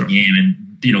watch the game,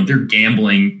 and they're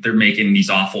gambling. They're making these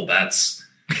awful bets.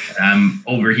 I'm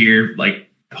over here, like,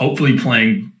 hopefully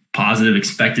playing positive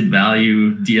expected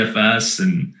value DFS,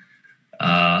 and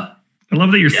I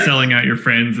love that you're selling out your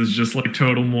friends as just like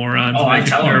total morons. Oh, I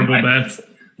tell terrible them, bets.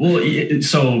 Well,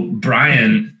 so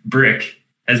Brian Brick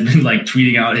has been like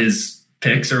tweeting out his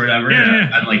picks or whatever. Yeah.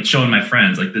 I'm like showing my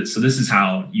friends like this. So this is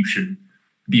how you should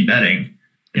be betting.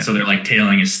 And so they're like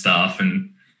tailing his stuff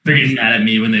and they're getting mad at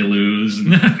me when they lose.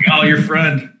 And oh, your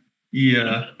friend.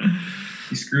 Yeah.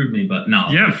 He screwed me, but no.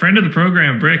 Yeah, friend of the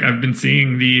program, Brick. I've been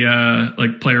seeing the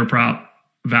like player prop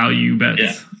value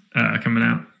bets coming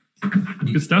out.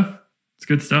 Good stuff. It's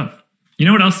good stuff. You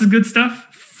know what else is good stuff?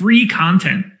 Free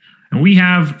content. And we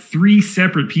have 3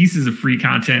 separate pieces of free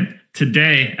content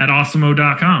today at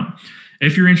awesemo.com.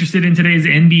 If you're interested in today's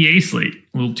NBA slate,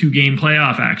 a little 2-game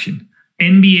playoff action,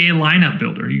 NBA lineup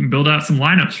builder. You can build out some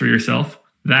lineups for yourself.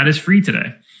 That is free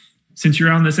today. Since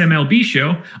you're on this MLB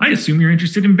show, I assume you're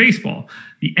interested in baseball.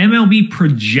 The MLB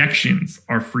projections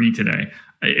are free today.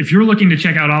 If you're looking to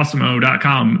check out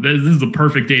awesemo.com, this is the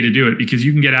perfect day to do it because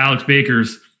you can get Alex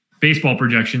Baker's baseball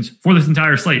projections for this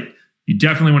entire slate. You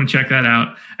definitely want to check that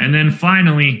out. And then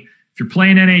finally, if you're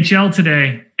playing NHL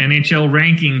today, NHL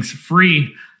rankings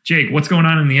free. Jake, what's going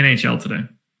on in the NHL today?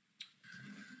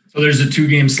 So there's a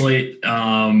 2-game slate.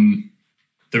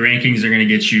 The rankings are going to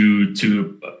get you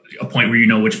to a point where you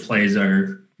know which plays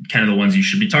are kind of the ones you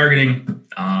should be targeting.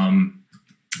 And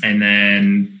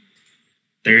then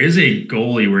there is a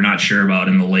goalie we're not sure about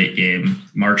in the late game.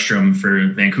 Markstrom for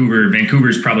Vancouver.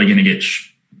 Vancouver's probably going to get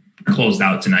closed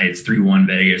out tonight. It's 3-1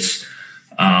 Vegas.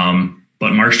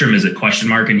 But Markstrom is a question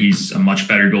mark, and he's a much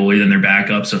better goalie than their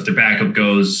backup. So if their backup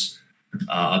goes,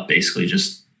 basically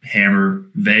just hammer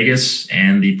Vegas,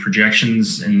 and the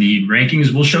projections and the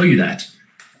rankings will show you that.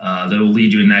 That will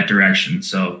lead you in that direction.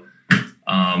 So,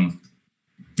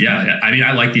 yeah, I mean,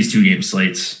 I like these 2-game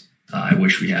slates. I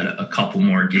wish we had a couple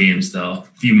more games, though. A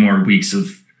few more weeks of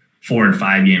 4 and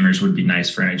 5 gamers would be nice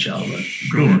for NHL. But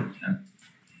cool. Yeah.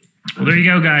 Well, there you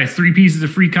go, guys. 3 pieces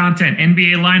of free content: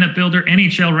 NBA lineup builder,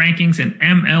 NHL rankings, and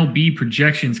MLB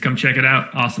projections. Come check it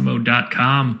out,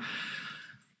 awesemo.com.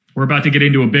 We're about to get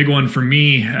into a big one for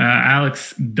me.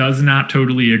 Alex does not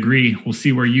totally agree. We'll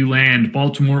see where you land.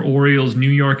 Baltimore Orioles, New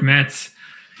York Mets.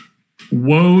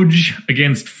 Woj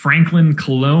against Franklin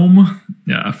Colomb.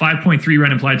 A 5.3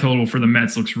 run implied total for the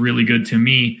Mets looks really good to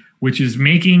me, which is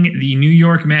making the New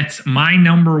York Mets my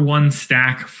number 1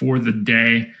 stack for the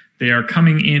day. They are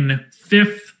coming in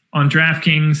 5th on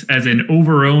DraftKings as an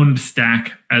over-owned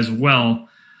stack as well.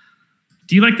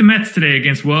 Do you like the Mets today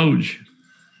against Woj?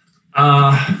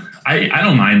 I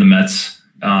don't mind the Mets.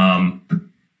 I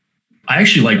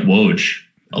actually like Woj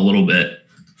a little bit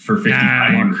for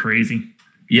 5,500. Crazy.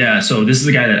 Yeah, so this is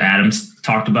a guy that Adams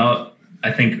talked about,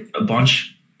 I think, a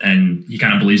bunch, and he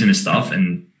kind of believes in his stuff.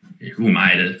 And who am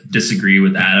I to disagree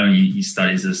with Adam? He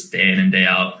studies this day in and day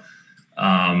out.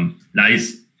 Now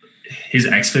his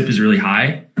xFIP is really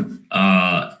high,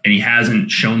 and he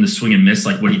hasn't shown the swing and miss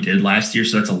like what he did last year,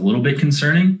 so that's a little bit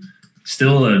concerning.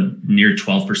 Still a near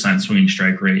 12% swinging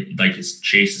strike rate. Like his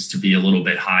chase is to be a little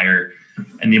bit higher,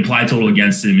 and the implied total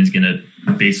against him is going to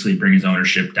basically bring his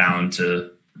ownership down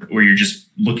to where you're just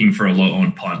looking for a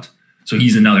low-owned punt. So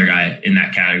he's another guy in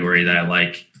that category that I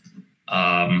like.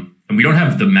 And we don't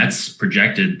have the Mets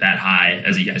projected that high,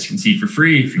 as you guys can see for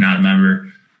free if you're not a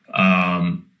member.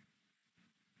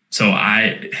 So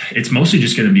it's mostly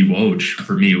just going to be Woj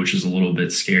for me, which is a little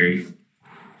bit scary.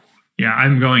 Yeah,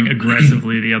 I'm going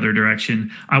aggressively the other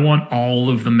direction. I want all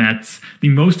of the Mets. The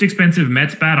most expensive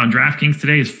Mets bat on DraftKings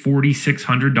today is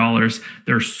 $4,600.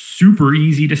 They're super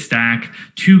easy to stack.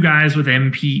 2 guys with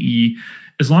MPE.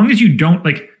 As long as you don't,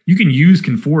 you can use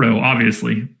Conforto,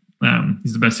 obviously.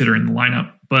 He's the best hitter in the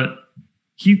lineup. But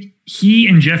he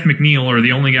and Jeff McNeil are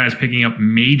the only guys picking up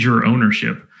major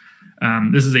ownership.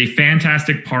 This is a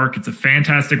fantastic park. It's a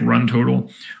fantastic run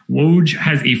total. Woj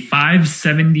has a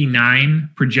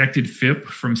 579 projected FIP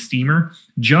from Steamer.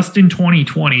 Just in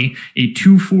 2020, a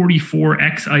 244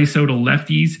 X ISO to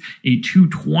lefties, a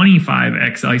 225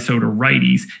 X ISO to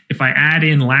righties. If I add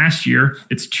in last year,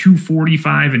 it's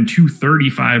 245 and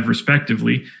 235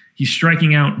 respectively. He's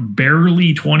striking out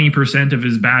barely 20% of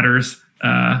his batters.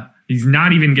 He's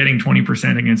not even getting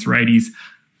 20% against righties.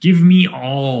 Give me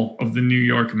all of the New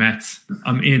York Mets.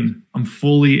 I'm in. I'm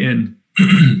fully in.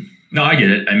 No, I get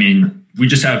it. I mean, we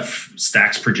just have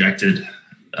stacks projected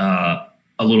a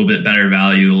little bit better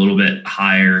value, a little bit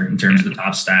higher in terms of the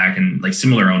top stack and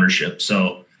similar ownership.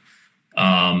 So,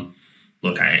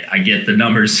 look, I get the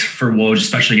numbers for Woj,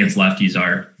 especially against lefties,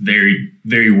 are very,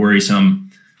 very worrisome.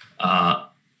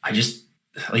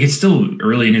 It's still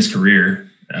early in his career.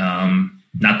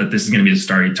 Not that this is going to be the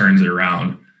start he turns it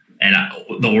around. And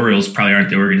the Orioles probably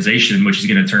aren't the organization in which he's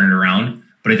going to turn it around.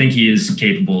 But I think he is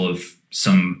capable of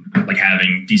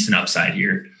having decent upside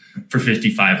here for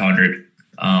 5,500.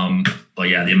 But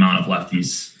yeah, the amount of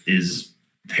lefties is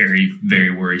very,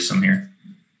 very worrisome here.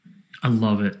 I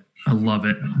love it.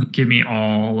 Give me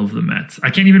all of the Mets. I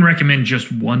can't even recommend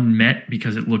just one Met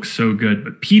because it looks so good.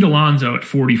 But Pete Alonso at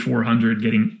 4,400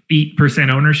 getting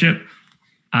 8% ownership.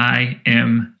 I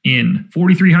am in.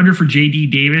 4,300 for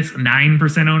JD Davis,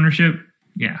 9% ownership.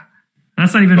 Yeah.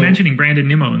 That's not even mentioning Brandon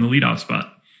Nimmo in the leadoff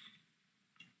spot.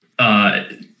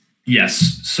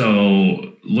 Yes.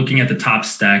 So looking at the top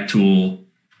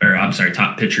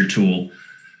top pitcher tool.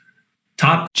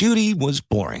 Judy was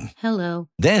boring. Hello.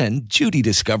 Then Judy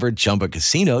discovered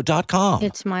ChumbaCasino.com.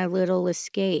 It's my little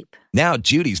escape. Now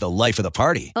Judy's the life of the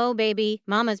party. Oh, baby,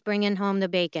 mama's bringing home the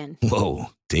bacon.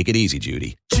 Whoa, take it easy,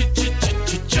 Judy.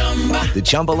 The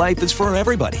Chumba life is for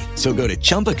everybody. So go to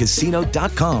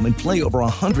ChumbaCasino.com and play over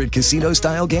 100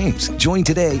 casino-style games. Join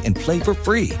today and play for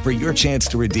free for your chance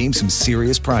to redeem some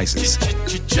serious prizes.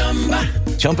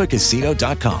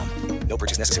 ChumbaCasino.com. No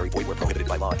purchase necessary. Void where prohibited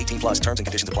by law. 18+ terms and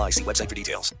conditions apply. See website for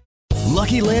details.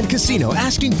 Lucky Land Casino,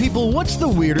 asking people, what's the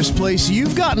weirdest place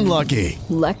you've gotten lucky?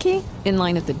 Lucky? In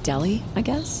line at the deli, I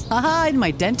guess? Aha, in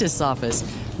my dentist's office.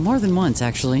 More than once,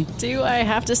 actually. Do I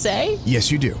have to say?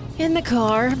 Yes, you do. In the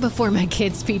car before my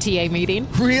kids' PTA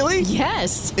meeting. Really?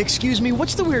 Yes. Excuse me,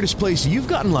 what's the weirdest place you've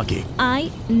gotten lucky?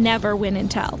 I never win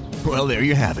and tell. Well, there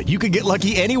you have it. You can get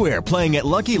lucky anywhere, playing at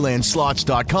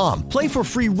LuckyLandSlots.com. Play for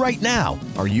free right now.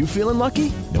 Are you feeling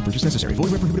lucky? No purchase necessary.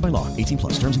 Void where prohibited by law. 18+.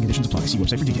 Terms and conditions apply. See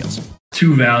website for details.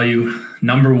 To value,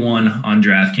 number one on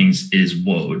DraftKings is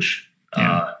Woj.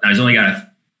 Now he's only got a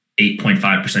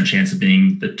 8.5% chance of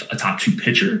being a top 2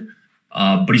 pitcher,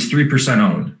 but he's 3%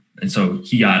 owned. And so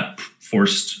he got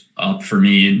forced up for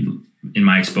me in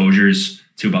my exposures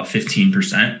to about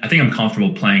 15%. I think I'm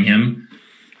comfortable playing him.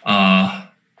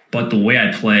 But the way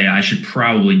I play, I should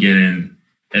probably get in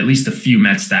at least a few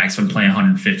Met stacks if I'm playing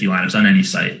 150 lineups on any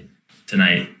site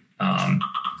tonight.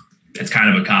 It's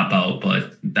kind of a cop-out,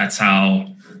 but that's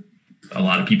how a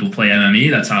lot of people play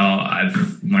MME. That's how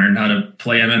I've learned how to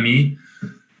play MME,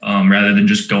 rather than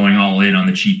just going all in on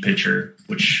the cheap pitcher,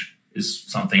 which is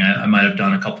something I might have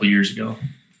done a couple of years ago.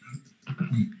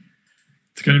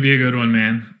 It's going to be a good one,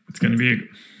 man. It's going to be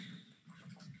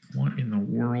what in the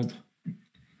world?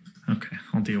 Okay,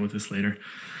 I'll deal with this later.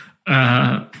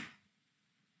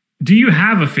 Do you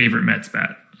have a favorite Mets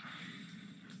bat?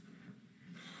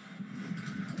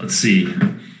 Let's see.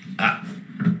 I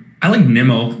like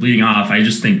Nimmo leading off. I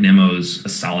just think Nimmo's a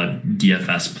solid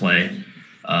DFS play.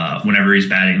 Whenever he's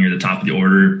batting near the top of the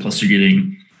order, plus you're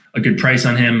getting a good price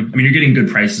on him. I mean, you're getting good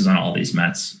prices on all these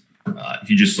Mets. If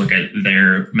you just look at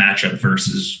their matchup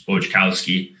versus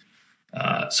Wojciechowski.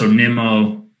 So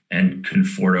Nimmo and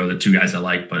Conforto, the two guys I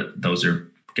like, but those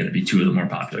are going to be two of the more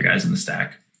popular guys in the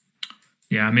stack.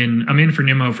 Yeah, I'm in for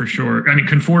Nimmo for sure. I mean,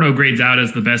 Conforto grades out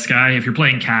as the best guy. If you're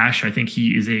playing cash, I think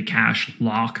he is a cash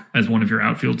lock as one of your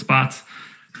outfield spots.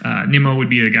 Nimmo would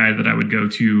be the guy that I would go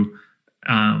to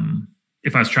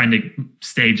if I was trying to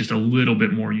stay just a little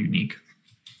bit more unique.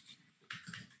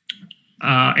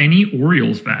 Any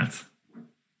Orioles bats?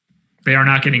 They are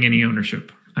not getting any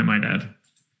ownership, I might add.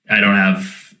 I don't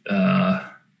have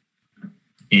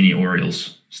any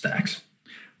Orioles stacks.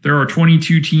 There are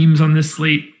 22 teams on this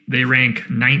slate. They rank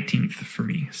 19th for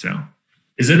me. So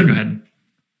is it go ahead.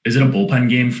 Is it a bullpen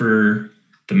game for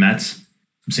the Mets?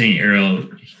 I'm seeing Ariel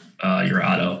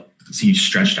Jurado. Is he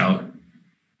stretched out?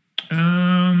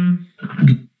 I'm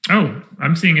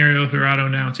seeing Ariel Jurado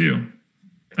now too.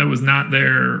 That was not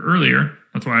there earlier.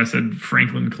 That's why I said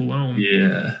Franklin Colomb.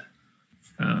 Yeah.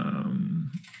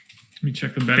 Let me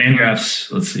check the betting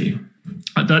FanDraphs. Let's see.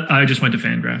 I just went to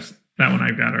FanDraphs. That one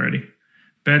I've got already.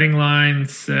 Betting line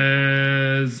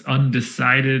says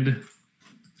undecided.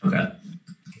 Okay.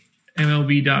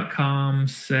 MLB.com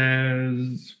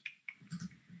says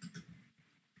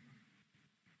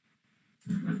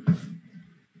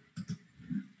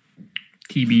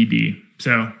TBD.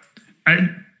 So I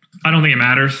don't think it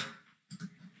matters.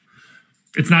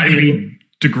 It's not going to be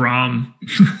DeGrom.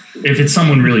 If it's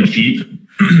someone really cheap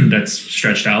that's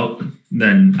stretched out,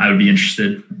 then I would be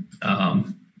interested.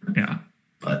 Yeah,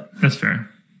 but that's fair.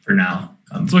 For now,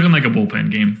 it's looking like a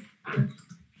bullpen game.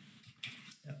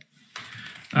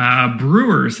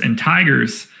 Brewers and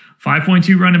Tigers.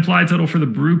 5.2 run implied total for the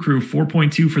Brew Crew.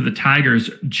 4.2 for the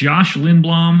Tigers. Josh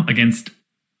Lindblom against,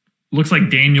 looks like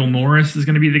Daniel Norris is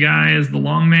going to be the guy as the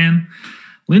long man.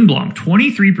 Lindblom,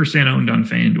 23% owned on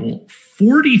FanDuel,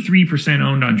 43%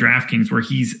 owned on DraftKings, where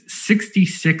he's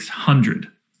 6,600.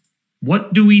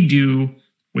 What do we do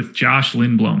with Josh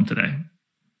Lindblom today?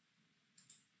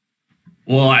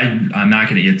 Well, I'm not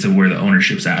going to get to where the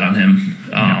ownership's at on him.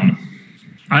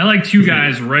 I like two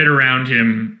guys right around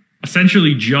him,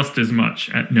 essentially just as much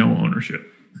at no ownership.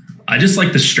 I just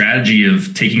like the strategy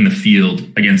of taking the field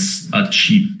against a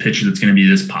cheap pitcher that's going to be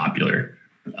this popular.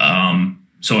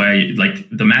 So I like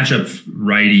the matchup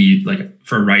righty, like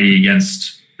for righty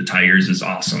against the Tigers is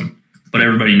awesome, but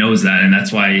everybody knows that. And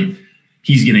that's why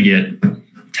he's going to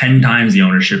get 10 times the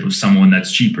ownership of someone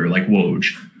that's cheaper, like Woj,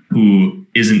 who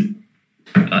isn't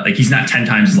like, he's not 10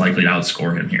 times as likely to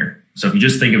outscore him here. So if you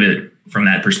just think of it from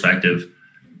that perspective,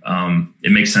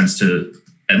 it makes sense to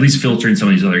at least filter in some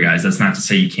of these other guys. That's not to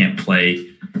say you can't play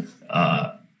 20%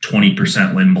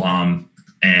 Lindblom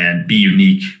and be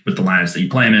unique with the lineups that you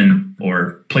play him in,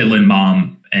 or play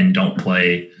Lindblom and don't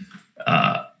play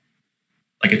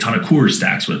like a ton of Coors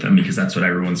stacks with him, because that's what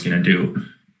everyone's going to do.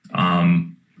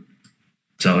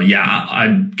 So yeah,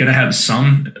 I'm going to have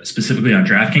some specifically on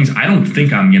DraftKings. I don't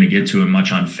think I'm going to get to him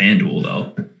much on FanDuel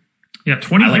though. Yeah,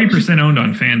 23% owned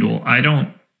on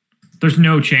FanDuel. There's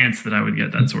no chance that I would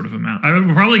get that sort of amount. I would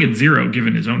probably get 0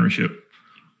 given his ownership.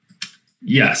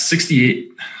 Yeah,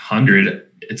 6,800.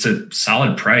 It's a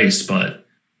solid price, but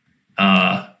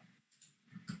like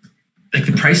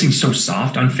the pricing's so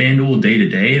soft on FanDuel day to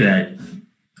day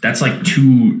that's like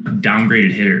 2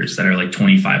 downgraded hitters that are like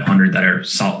 2,500 that are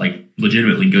like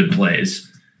legitimately good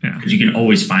plays. Yeah, because you can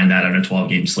always find that on a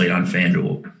 12-game slate on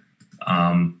FanDuel.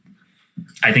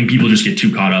 I think people just get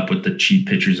too caught up with the cheap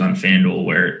pitchers on FanDuel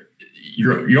where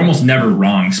you're almost never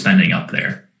wrong spending up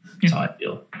there. That's how I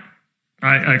feel.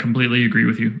 I completely agree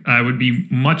with you. I would be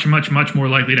much, much, much more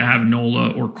likely to have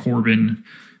Nola or Corbin.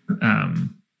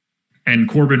 And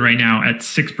Corbin right now at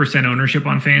 6% ownership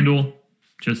on FanDuel.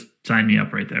 Just sign me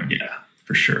up right there. Yeah,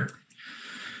 for sure.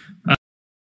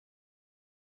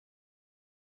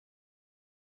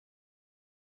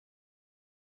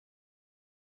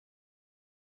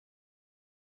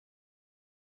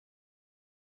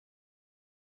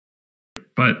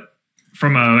 But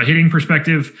from a hitting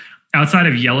perspective, outside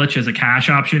of Yelich as a cash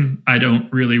option, I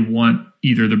don't really want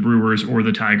either the Brewers or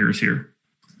the Tigers here.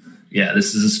 Yeah,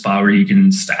 this is a spot where you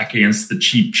can stack against the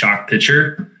cheap chalk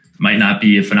pitcher. Might not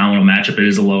be a phenomenal matchup. It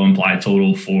is a low implied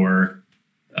total for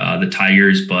the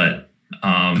Tigers, but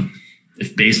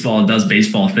if baseball does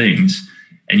baseball things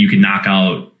and you can knock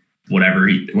out whatever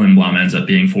Lindblom ends up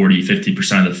being 40,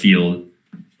 50% of the field,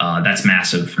 that's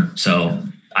massive. So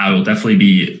I will definitely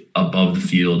be above the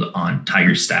field on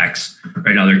Tiger stacks.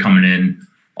 Right now they're coming in,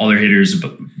 all their hitters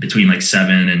between like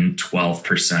 7 and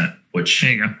 12%, which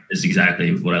is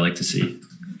exactly what I like to see.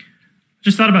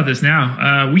 Just thought about this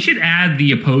now. We should add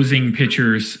the opposing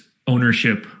pitcher's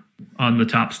ownership on the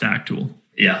top stack tool.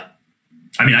 Yeah.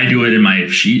 I mean, I do it in my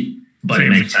sheet, but it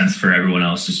makes sense for everyone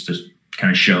else just to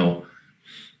kind of show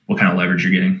what kind of leverage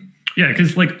you're getting. Yeah,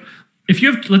 because like if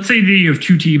you have, let's say that you have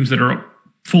 2 teams that are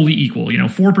fully equal,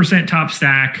 4% top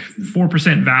stack,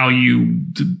 4% value,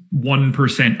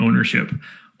 1% ownership.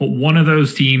 But one of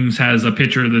those teams has a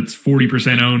pitcher that's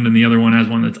 40% owned and the other one has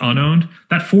one that's unowned.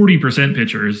 That 40%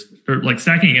 pitcher is, or like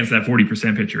stacking against that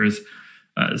 40% pitcher is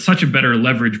such a better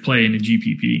leverage play in a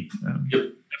GPP.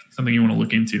 Something you want to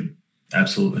look into.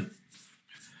 Absolutely.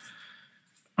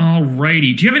 All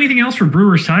righty. Do you have anything else for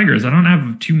Brewers Tigers? I don't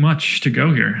have too much to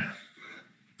go here.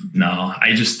 No,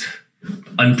 I just...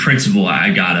 on principle,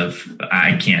 I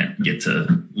can't get to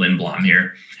Lindblom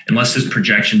here unless his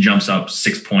projection jumps up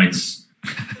 6 points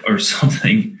or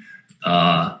something.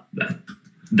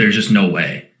 There's just no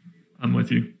way. I'm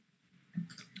with you.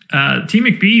 T.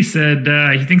 McBee said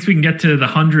he thinks we can get to the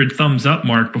 100 thumbs up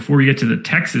mark before we get to the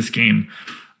Texas game.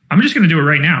 I'm just going to do it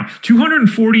right now.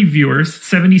 240 viewers,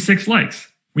 76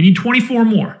 likes. We need 24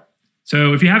 more.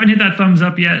 So if you haven't hit that thumbs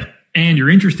up yet, and you're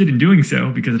interested in doing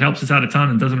so because it helps us out a ton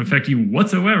and doesn't affect you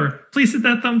whatsoever, please hit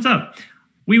that thumbs up.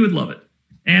 We would love it.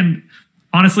 And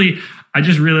honestly, I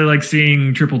just really like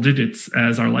seeing triple digits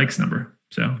as our likes number.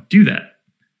 So do that.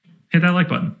 Hit that like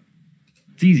button.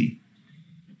 It's easy.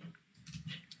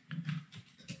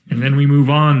 And then we move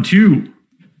on to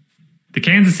the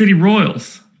Kansas City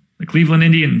Royals, the Cleveland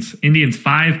Indians. Indians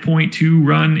 5.2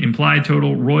 run implied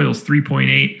total, Royals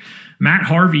 3.8. Matt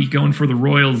Harvey going for the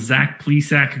Royals. Zach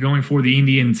Plesac going for the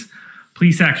Indians.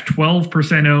 Plesac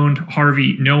 12% owned.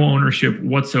 Harvey no ownership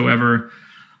whatsoever.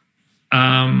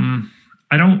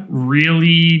 I don't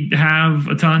really have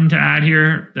a ton to add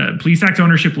here. Plesac's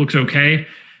ownership looks okay.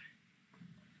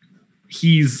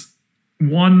 He's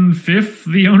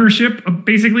 1/5 the ownership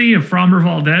basically of Framber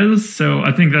Valdez. So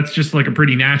I think that's just like a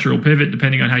pretty natural pivot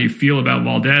depending on how you feel about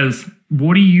Valdez.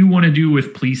 What do you want to do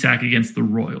with Plesac against the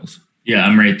Royals? Yeah,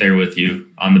 I'm right there with you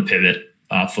on the pivot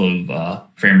off of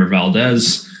Framber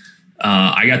Valdez.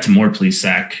 I got to more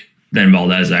Plesac than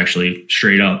Valdez, actually,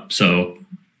 straight up. So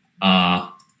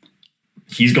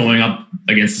he's going up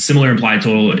against a similar implied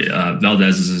total.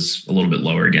 Valdez is a little bit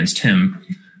lower against him.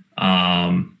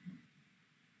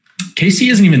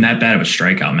 KC isn't even that bad of a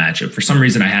strikeout matchup. For some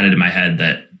reason, I had it in my head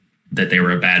that they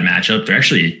were a bad matchup. They're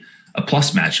actually a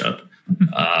plus matchup.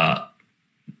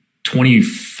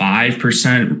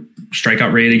 25%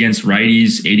 strikeout rate against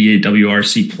righties, 88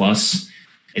 WRC plus.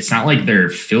 It's not like they're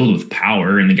filled with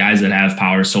power, and the guys that have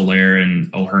power, Soler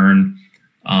and O'Hearn,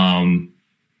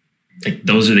 like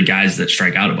those are the guys that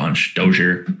strike out a bunch.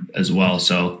 Dozier as well.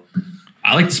 So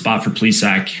I like the spot for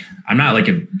Plesac. I'm not like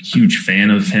a huge fan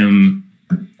of him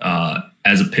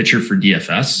as a pitcher for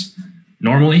DFS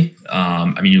normally.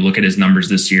 I mean, you look at his numbers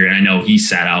this year, and I know he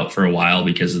sat out for a while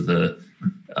because of the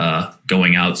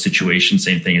going out situation.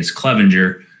 Same thing as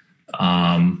Clevenger.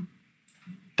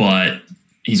 But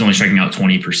he's only striking out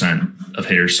 20% of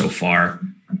hitters so far.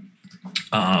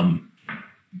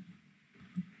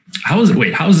 How is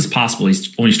this possible?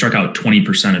 He's only struck out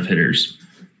 20% of hitters.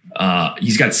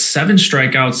 He's got 7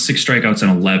 strikeouts, 6 strikeouts,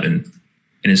 and 11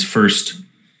 in his first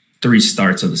 3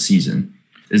 starts of the season.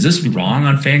 Is this wrong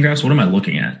on FanGraphs? What am I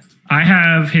looking at? I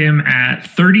have him at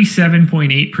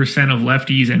 37.8% of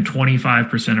lefties and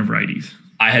 25% of righties.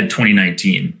 I had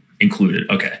 2019 included.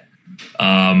 Okay.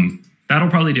 That'll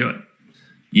probably do it.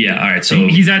 Yeah. All right. So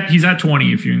he's at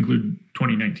 20 if you include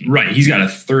 2019. Right. He's got a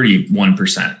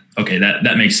 31%. Okay.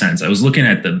 That makes sense. I was looking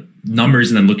at the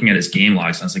numbers and then looking at his game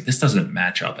logs. And I was like, this doesn't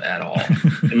match up at all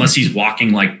unless he's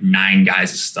walking like 9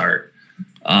 guys to start.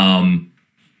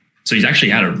 So he's actually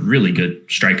had a really good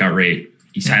strikeout rate.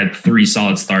 He's had 3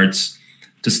 solid starts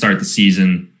to start the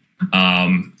season.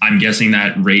 I'm guessing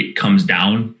that rate comes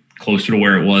down closer to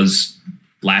where it was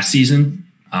last season.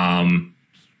 But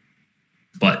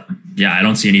yeah, I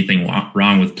don't see anything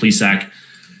wrong with Plesac,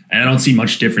 and I don't see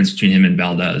much difference between him and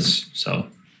Valdez. So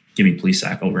give me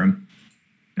Plesac over him.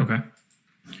 Okay.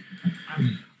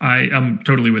 I'm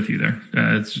totally with you there.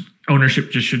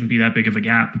 Ownership just shouldn't be that big of a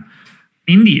gap.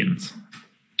 Indians.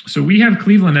 So we have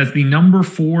Cleveland as the number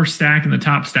 4 stack in the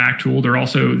top stack tool. They're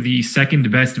also the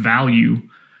second best value.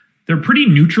 They're pretty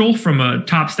neutral from a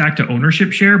top stack to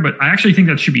ownership share, but I actually think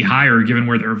that should be higher given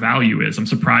where their value is. I'm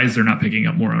surprised they're not picking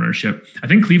up more ownership. I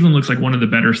think Cleveland looks like one of the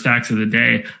better stacks of the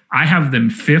day. I have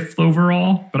them 5th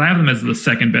overall, but I have them as the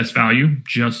second best value,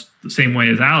 just the same way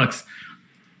as Alex.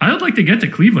 I would like to get to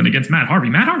Cleveland against Matt Harvey.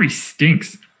 Matt Harvey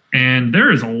stinks, and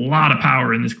there is a lot of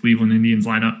power in this Cleveland Indians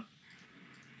lineup.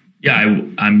 Yeah,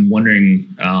 I'm wondering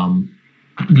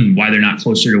why they're not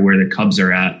closer to where the Cubs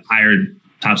are at. Higher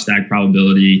top stack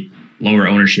probability, lower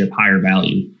ownership, higher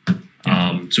value.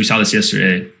 So we saw this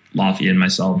yesterday, Lafayette and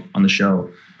myself on the show.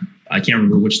 I can't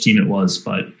remember which team it was,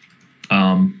 but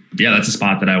yeah, that's a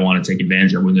spot that I want to take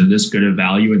advantage of when they're this good of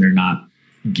value and they're not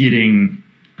getting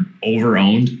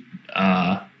over-owned.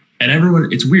 And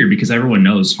everyone, it's weird because everyone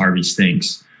knows Harvey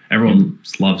stinks. Everyone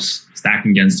loves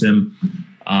stacking against him.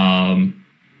 And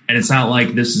it's not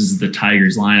like this is the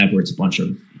Tigers lineup where it's a bunch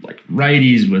of like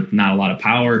righties with not a lot of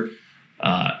power.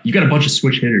 You got a bunch of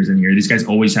switch hitters in here. These guys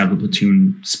always have the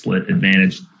platoon split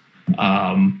advantage.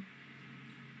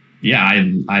 Yeah,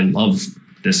 I love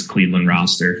this Cleveland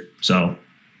roster. So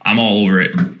I'm all over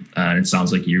it. And it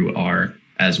sounds like you are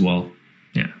as well.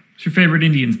 Yeah. What's your favorite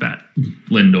Indians bat?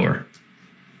 Lindor.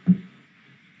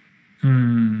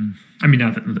 I mean,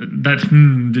 that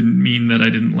didn't mean that I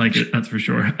didn't like it. That's for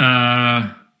sure.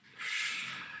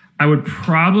 I would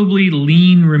probably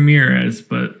lean Ramirez,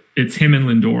 but it's him and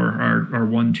Lindor are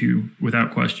 1-2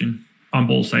 without question on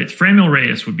both sides. Franmil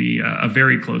Reyes would be a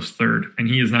very close third, and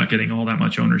he is not getting all that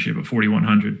much ownership at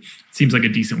 4,100. Seems like a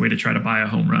decent way to try to buy a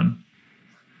home run.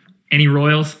 Any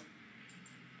Royals?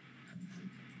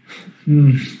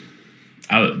 No,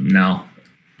 yeah.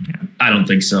 I don't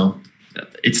think so.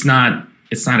 It's not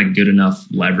a good enough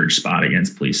leverage spot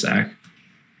against Plesac.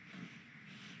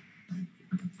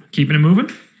 Keeping it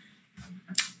moving?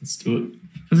 Let's do it.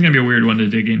 This is going to be a weird one to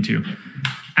dig into.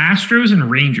 Astros and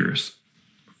Rangers.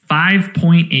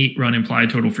 5.8 run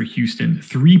implied total for Houston.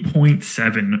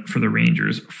 3.7 for the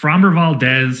Rangers. Framber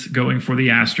Valdez going for the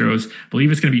Astros. I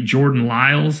believe it's going to be Jordan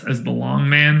Lyles as the long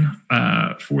man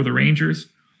for the Rangers.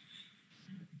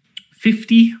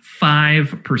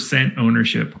 55%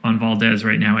 ownership on Valdez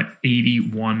right now at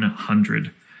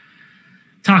 8,100.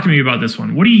 Talk to me about this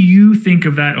one. What do you think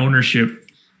of that ownership?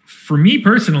 For me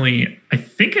personally, I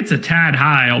think it's a tad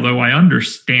high, although I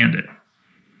understand it.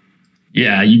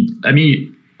 Yeah, I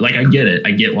get it.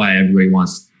 I get why everybody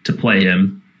wants to play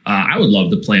him. I would love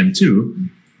to play him too.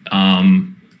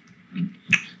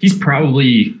 He's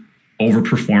probably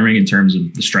overperforming in terms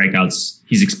of the strikeouts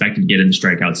he's expected to get and the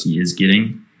strikeouts he is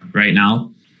getting right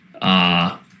now.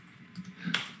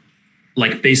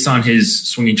 like based on his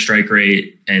swinging strike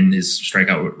rate and his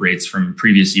strikeout rates from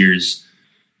previous years,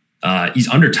 he's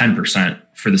under 10%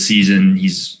 for the season.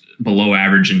 He's below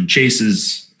average in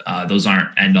chases. Those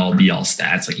aren't end all be all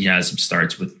stats. Like he has some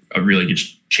starts with a really good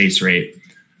chase rate.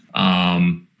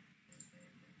 I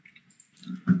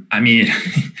mean,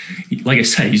 like I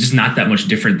said, he's just not that much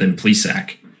different than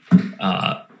Plesac.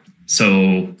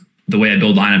 So the way I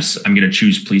build lineups, I'm going to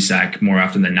choose Plesac more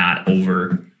often than not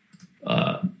over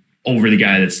the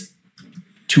guy that's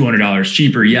 $200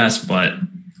 cheaper. Yes, but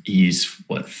he's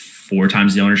 4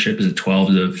 times the ownership. Is it 12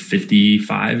 to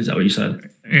 55? Is that what you said?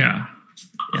 Yeah.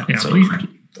 So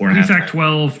Plesac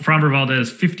 12, Framber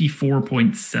Valdez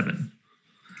 54.7.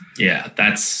 Yeah,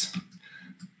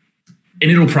 and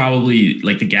it'll probably,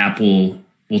 like, the gap will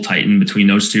tighten between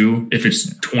those two. If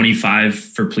it's 25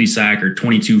 for Plesac or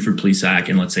 22 for Plesac,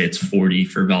 and let's say it's 40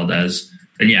 for Valdez,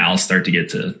 then yeah, I'll start to get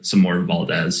to some more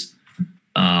Valdez.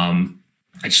 I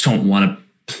just don't want to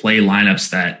play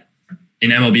lineups that in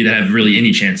MLB that have really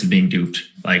any chance of being duped.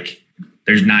 Like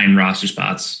there's 10 roster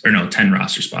spots.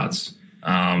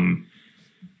 Like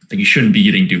you shouldn't be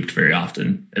getting duped very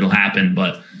often. It'll happen,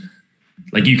 but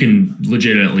like you can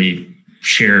legitimately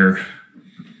share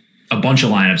a bunch of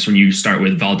lineups when you start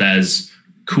with Valdez,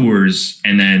 Coors,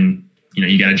 and then, you know,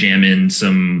 you got to jam in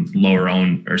some lower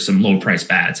owned or some low price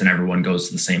bats, and everyone goes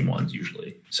to the same ones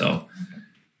usually. So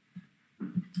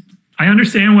I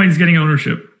understand why he's getting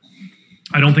ownership.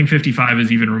 I don't think 55 is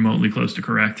even remotely close to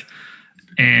correct.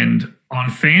 And on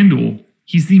FanDuel,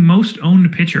 he's the most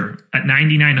owned pitcher at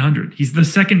 9,900. He's the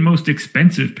second most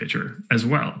expensive pitcher as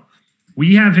well.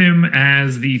 We have him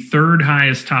as the third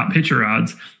highest top pitcher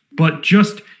odds, but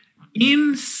just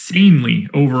insanely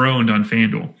overowned on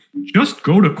FanDuel. Just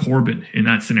go to Corbin in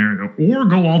that scenario or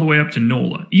go all the way up to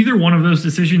Nola. Either one of those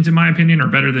decisions, in my opinion, are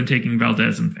better than taking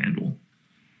Valdez and FanDuel.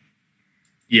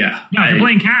 Yeah. Now, if you're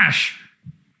playing cash,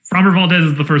 Framber Valdez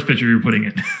is the first pitcher you're putting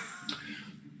in.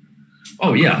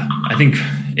 Oh, yeah. I think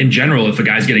in general, if a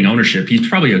guy's getting ownership, he's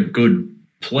probably a good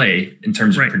play in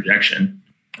terms of projection.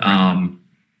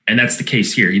 And that's the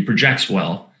case here. He projects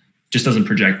well, just doesn't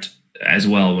project as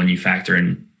well when you factor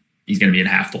in he's going to be in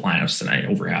half the lineups tonight,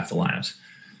 over half the lineups.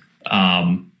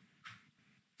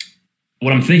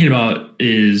 What I'm thinking about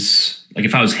is, like,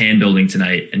 if I was hand building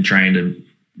tonight and trying to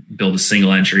build a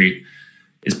single entry,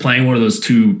 is playing one of those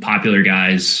two popular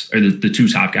guys, or the two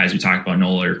top guys we talked about,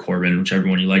 Nola or Corbin, whichever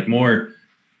one you like more,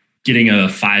 getting a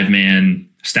 5-man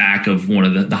stack of one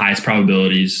of the highest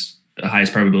probability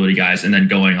guys, and then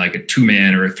going like a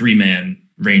 2-man or a 3-man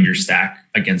Ranger stack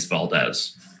against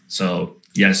Valdez. So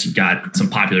yes, you've got some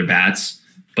popular bats,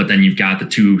 but then you've got the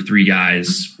 2-3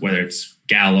 guys, whether it's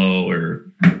Gallo or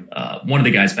one of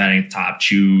the guys batting at the top,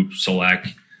 Chu,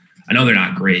 Solek. I know they're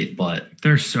not great, but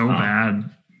they're so bad.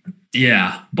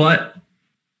 Yeah, but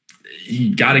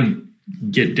you got to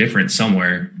get different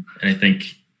somewhere. And I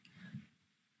think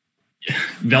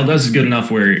Valdez is good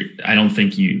enough where I don't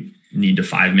think you need a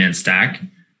 5-man stack.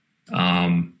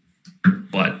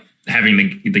 But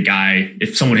having the guy,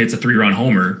 if someone hits a 3-run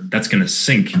homer, that's going to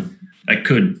sink. That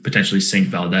could potentially sink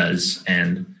Valdez.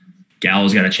 And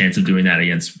Gallo's got a chance of doing that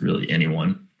against really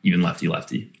anyone, even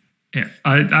lefty-lefty. Yeah,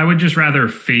 I would just rather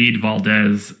fade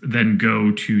Valdez than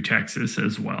go to Texas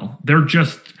as well. They're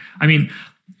just, I mean,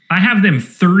 I have them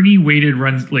 30 weighted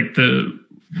runs, I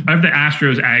have the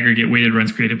Astros aggregate weighted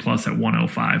runs created plus at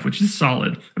 105, which is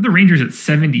solid. I have the Rangers at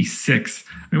 76.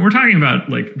 I mean, we're talking about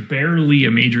like barely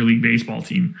a Major League Baseball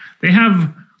team. They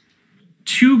have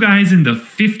 2 guys in the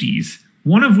 50s,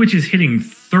 one of which is hitting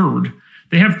third.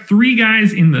 They have 3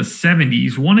 guys in the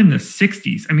 70s, one in the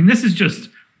 60s. I mean,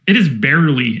 it is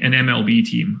barely an MLB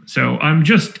team. So I'm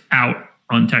just out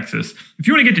on Texas. If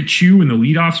you want to get to Chu in the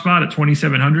leadoff spot at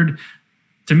 2,700,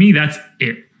 to me, that's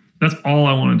it. That's all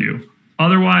I want to do.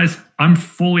 Otherwise, I'm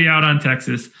fully out on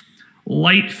Texas.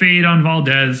 Light fade on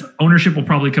Valdez. Ownership will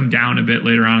probably come down a bit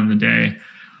later on in the day.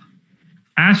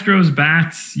 Astros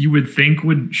bats, you would think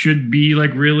should be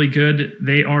like really good.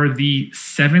 They are the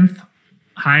 7th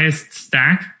highest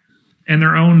stack, and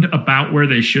they're owned about where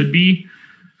they should be.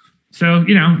 So,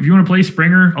 you know, if you want to play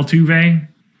Springer, Altuve,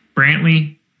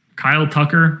 Brantley, Kyle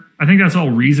Tucker, I think that's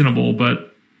all reasonable.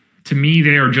 But to me,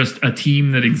 they are just a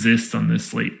team that exists on this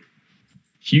slate.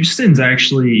 Houston's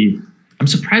actually, I'm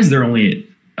surprised they're only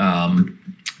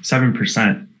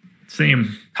 7%.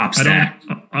 Same. Top stack.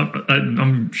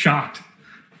 I'm shocked.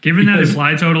 Given that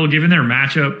implied total, given their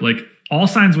matchup, like all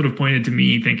signs would have pointed to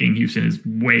me thinking Houston is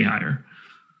way higher.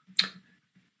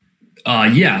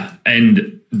 Yeah.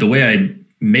 And the way I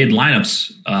made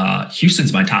lineups,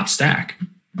 Houston's my top stack.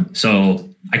 So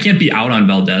I can't be out on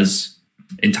Valdez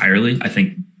entirely. I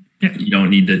think you don't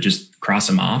need to just cross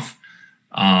him off,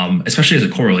 especially as a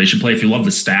correlation play. If you love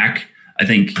the stack, I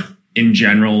think in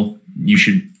general, you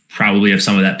should probably have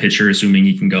some of that pitcher, assuming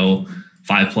he can go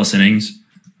 5+ innings.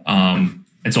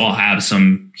 And so I'll have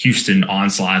some Houston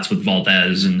onslaughts with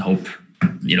Valdez and hope,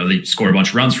 they score a bunch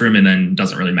of runs for him, and then it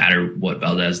doesn't really matter what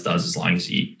Valdez does as long as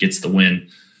he gets the win.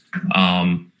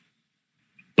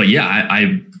 But yeah,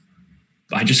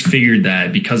 I just figured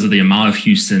that because of the amount of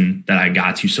Houston that I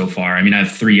got to so far, I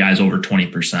have 3 guys over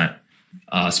 20%,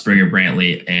 Springer,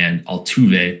 Brantley, and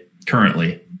Altuve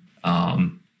currently.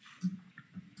 And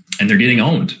they're getting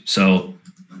owned. So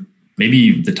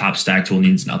maybe the top stack tool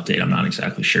needs an update. I'm not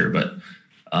exactly sure, but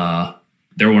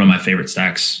they're one of my favorite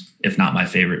stacks, if not my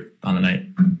favorite on the night.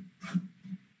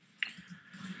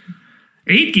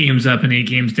 8 games up and 8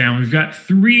 games down. We've got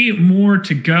 3 more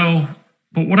to go.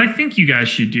 But what I think you guys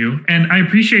should do, and I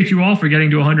appreciate you all for getting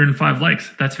to 105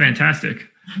 likes. That's fantastic.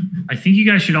 I think you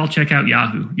guys should all check out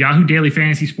Yahoo. Yahoo Daily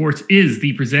Fantasy Sports is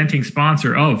the presenting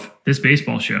sponsor of this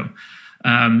baseball show.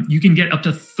 You can get up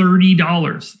to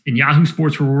 $30 in Yahoo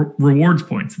Sports rewards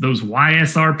points, those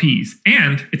YSRPs.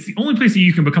 And it's the only place that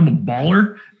you can become a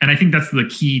baller. And I think that's the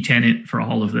key tenet for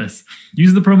all of this.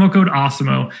 Use the promo code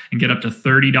AWESEMO and get up to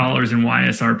 $30 in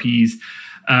YSRPs.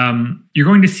 You're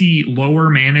going to see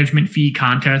lower management fee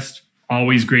contests,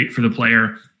 always great for the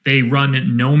player. They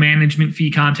run no management fee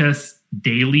contests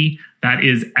daily. That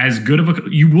is as good of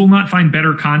you will not find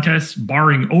better contests,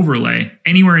 barring overlay,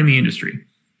 anywhere in the industry.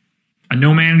 A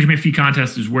no management fee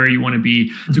contest is where you want to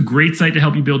be. It's a great site to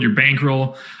help you build your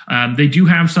bankroll. They do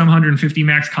have some 150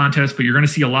 max contests, but you're going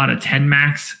to see a lot of 10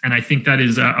 max. And I think that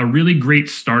is a really great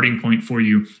starting point for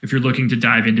you if you're looking to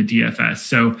dive into DFS.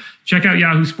 So check out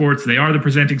Yahoo Sports. They are the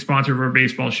presenting sponsor of our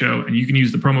baseball show. And you can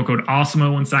use the promo code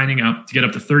AWESEMO when signing up to get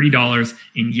up to $30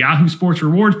 in Yahoo Sports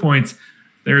rewards points.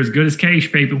 They're as good as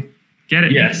cash, people. Get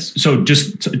it? Yes. So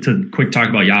just to quick talk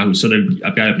about Yahoo. So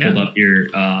I've got it pulled up here.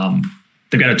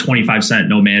 They've got a 25-cent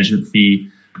no management fee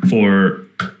for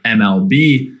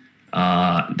MLB.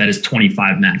 That is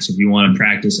 25 max. If you want to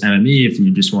practice MME, if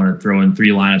you just want to throw in 3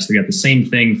 lineups, they got the same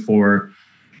thing for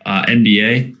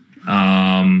NBA.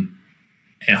 And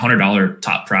 $100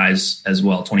 top prize as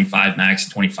well. 25 max,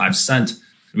 25 cent.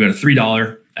 We've got a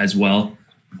 $3 as well.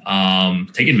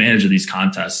 Take advantage of these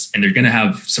contests, and they're going to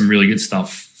have some really good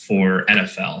stuff for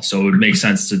NFL. So it would make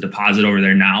sense to deposit over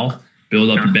there now, build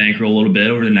up your bankroll a little bit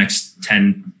over the next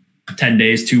 10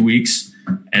 days, 2 weeks,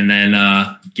 and then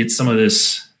get some of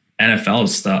this NFL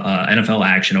stuff, NFL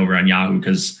action over on Yahoo,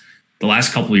 because the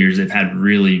last couple of years they've had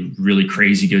really, really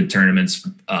crazy good tournaments,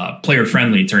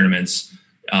 player-friendly tournaments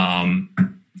in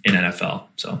NFL.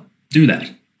 So do that.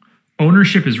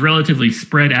 Ownership is relatively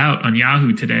spread out on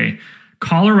Yahoo today.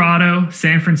 Colorado,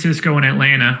 San Francisco, and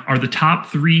Atlanta are the top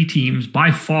 3 teams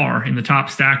by far in the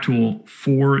top stack tool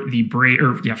for the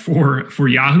for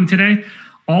Yahoo today.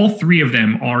 All 3 of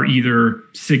them are either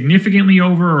significantly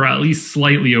over or at least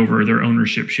slightly over their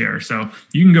ownership share. So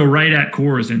you can go right at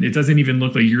cores, and it doesn't even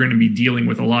look like you're going to be dealing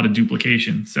with a lot of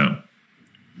duplication. So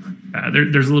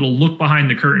there's a little look behind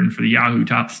the curtain for the Yahoo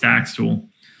top stacks tool.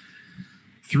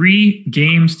 3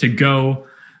 games to go.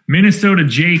 Minnesota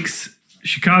Jakes,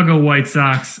 Chicago White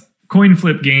Sox, coin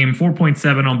flip game,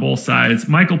 4.7 on both sides.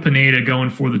 Michael Pineda going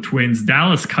for the Twins.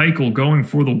 Dallas Keuchel going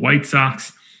for the White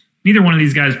Sox. Neither one of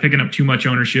these guys picking up too much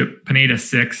ownership. Pineda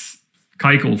 6,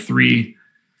 Keuchel 3.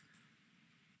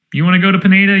 You want to go to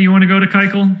Pineda? You want to go to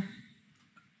Keuchel?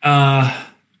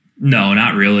 No,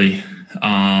 not really.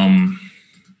 And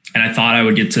I thought I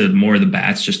would get to more of the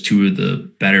bats, just 2 of the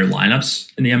better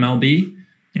lineups in the MLB.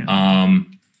 Yeah.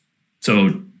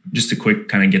 So just to quick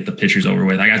kind of get the pitchers over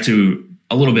with, I got to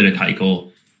a little bit of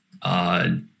Keuchel,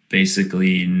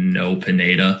 basically no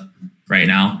Pineda right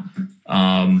now.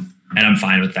 And I'm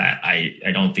fine with that.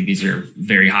 I don't think these are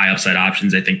very high upside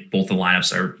options. I think both the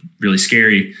lineups are really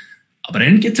scary, but I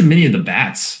didn't get to many of the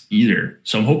bats either.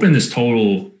 So I'm hoping this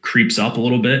total creeps up a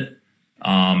little bit.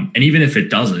 And even if it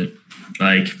doesn't,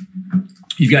 like,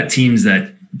 you've got teams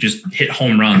that just hit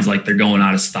home runs like they're going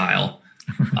out of style.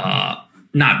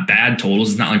 Not bad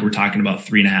totals. It's not like we're talking about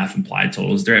 3.5 implied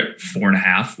totals. They're at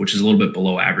 4.5, which is a little bit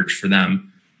below average for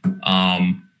them.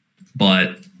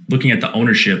 But looking at the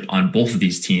ownership on both of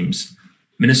these teams,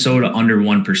 Minnesota under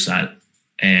 1%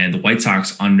 and the White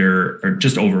Sox under or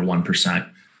just over 1%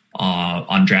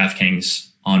 on DraftKings.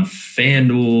 On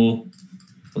FanDuel,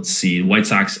 let's see, the White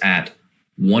Sox at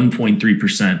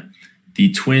 1.3%.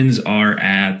 The Twins are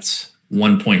at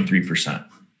 1.3%.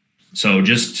 So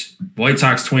just White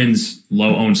Sox, Twins,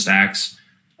 low owned stacks.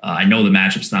 I know the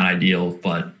matchup's not ideal,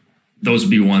 but those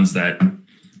would be ones that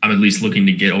I'm at least looking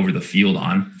to get over the field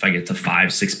on. If I get to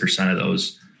 5-6% of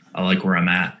those, I like where I'm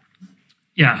at.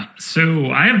 Yeah.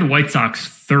 So I have the White Sox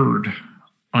third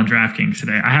on DraftKings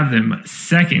today. I have them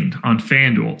second on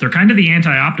FanDuel. They're kind of the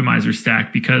anti-optimizer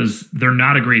stack because they're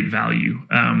not a great value.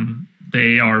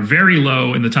 They are very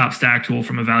low in the top stack tool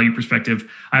from a value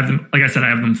perspective. I have them, like I said, I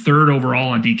have them third overall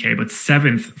on DK, but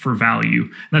seventh for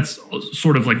value. That's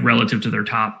sort of like relative to their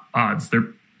top odds. They're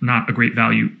not a great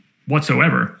value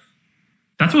whatsoever.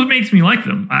 That's what makes me like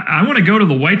them. I want to go to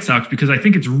the White Sox because I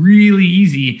think it's really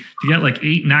easy to get like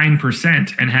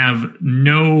 8-9% and have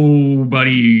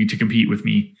nobody to compete with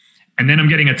me. And then I'm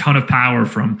getting a ton of power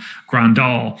from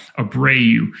Grandal,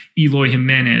 Abreu, Eloy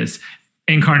Jimenez,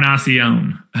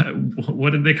 Encarnacion.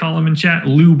 What did they call him in chat?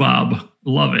 Lou Bob.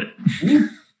 Love it.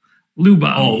 Lou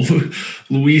Bob. Oh,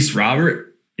 Luis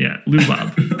Robert? Yeah, Lou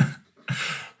Bob.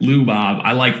 Lou Bob.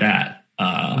 I like that.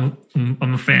 I'm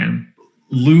a fan.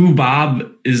 Lou Bob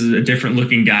is a different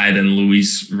looking guy than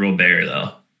Luis Robert,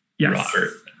 though. Yes.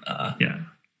 Robert. Yeah.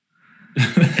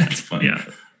 That's funny. Yeah.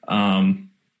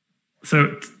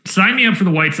 So sign me up for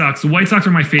the White Sox. The White Sox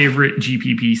are my favorite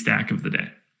GPP stack of the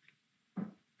day.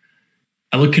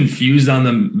 I look confused on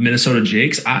the Minnesota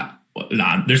Jakes.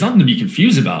 There's nothing to be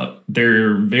confused about.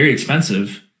 They're very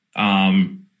expensive.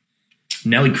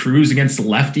 Nelly Cruz against the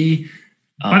lefty.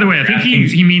 By the way, I think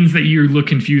he means that you look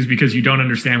confused because you don't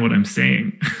understand what I'm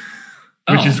saying,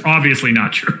 which is obviously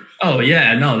not true. Oh,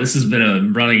 yeah. No, this has been a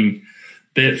running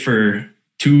bit for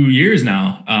 2 years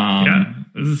now. Yeah,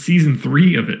 this is season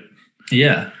 3 of it.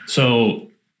 Yeah. So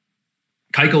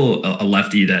Keuchel, a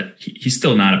lefty that he's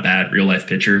still not a bad real life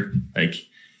pitcher. Like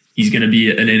he's going to be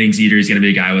an innings eater. He's going to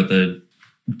be a guy with a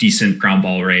decent ground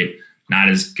ball rate. Not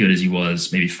as good as he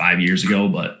was maybe 5 years ago,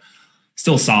 but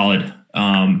still solid.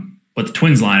 But the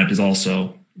Twins lineup is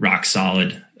also rock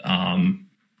solid. I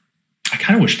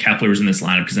kind of wish Kepler was in this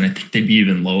lineup because then I think they'd be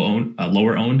even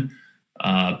lower owned.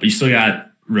 But you still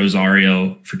got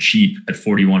Rosario for cheap at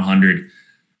 4,100.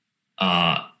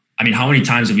 I mean, how many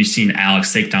times have we seen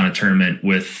Alex take down a tournament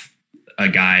with a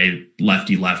guy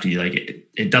lefty? Like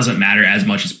it doesn't matter as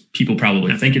much as people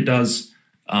probably think it does.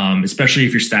 Especially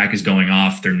if your stack is going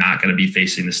off, they're not going to be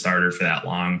facing the starter for that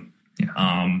long.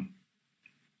 Yeah.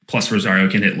 Plus Rosario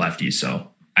can hit lefties. So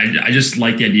I just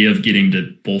like the idea of getting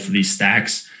to both of these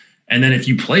stacks. And then if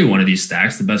you play one of these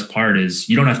stacks, the best part is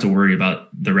you don't have to worry about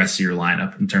the rest of your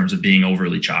lineup in terms of being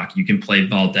overly chalky. You can play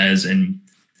Valdez and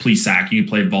Plesac. You can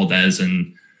play Valdez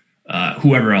and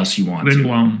whoever else you want.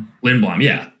 Lindblom,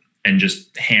 yeah. And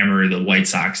just hammer the White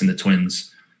Sox and the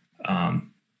Twins. Yeah.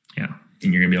 And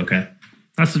you're going to be okay.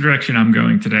 That's the direction I'm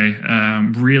going today.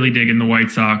 Really digging the White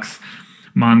Sox.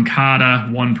 Moncada,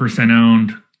 1%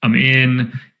 owned. I'm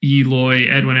in. Eloy,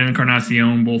 Edwin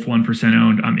Encarnacion, both 1%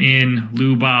 owned. I'm in.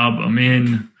 Lou Bob, I'm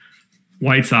in.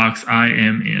 White Sox, I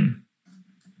am in.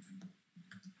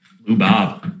 Lou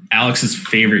Bob, Alex's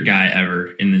favorite guy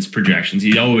ever in his projections.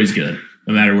 He's always good,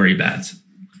 no matter where he bats.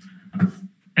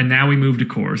 And now we move to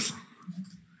Coors.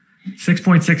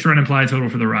 6.6 run implied total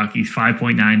for the Rockies,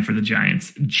 5.9 for the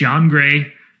Giants. John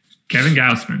Gray, Kevin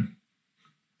Gausman.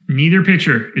 Neither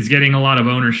pitcher is getting a lot of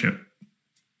ownership.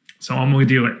 So I'm going to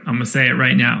do it. I'm going to say it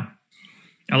right now.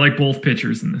 I like both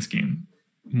pitchers in this game,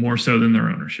 more so than their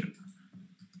ownership.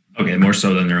 Okay, more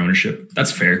so than their ownership.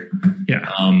 That's fair. Yeah.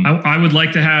 I would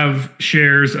like to have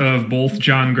shares of both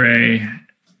John Gray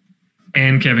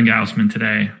and Kevin Gausman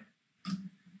today.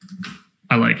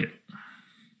 I like it.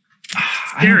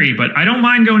 Scary, but I don't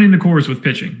mind going into Coors with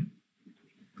pitching.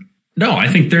 No, I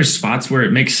think there's spots where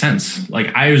it makes sense.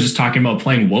 Like I was just talking about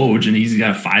playing Woj, and he's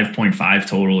got a 5.5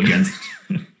 total against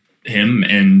him,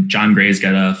 and John Gray's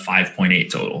got a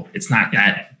 5.8 total. It's not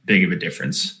that big of a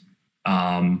difference.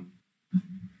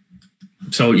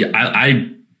 So yeah,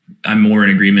 I'm more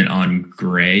in agreement on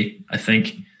Gray, I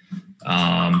think.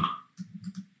 But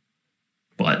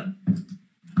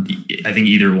I think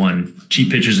either one,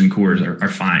 cheap pitchers and Coors are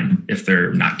fine if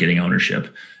they're not getting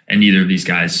ownership, and neither of these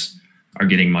guys are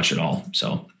getting much at all.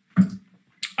 So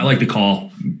I like the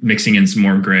call, mixing in some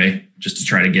more Gray just to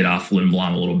try to get off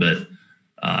Lindblom a little bit.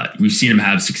 We've seen him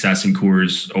have success in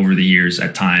Coors over the years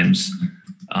at times.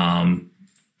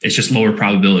 It's just lower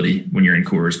probability when you're in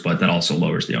Coors, but that also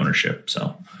lowers the ownership.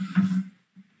 So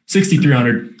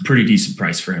 6,300, pretty decent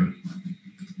price for him.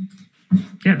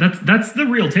 Yeah, that's the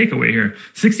real takeaway here.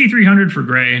 6,300 for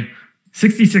Gray,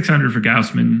 6,600 for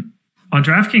Gausman. On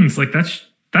DraftKings, like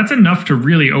that's enough to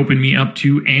really open me up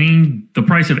to the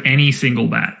price of any single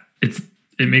bat. It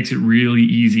makes it really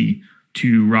easy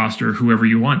to roster whoever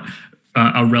you want.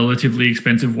 A relatively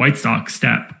expensive White Sox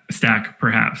stack,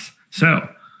 perhaps. So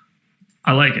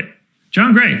I like it.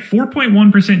 John Gray,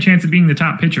 4.1% chance of being the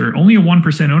top pitcher, only a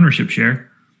 1% ownership share.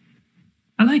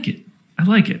 I like it.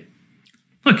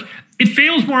 Look, It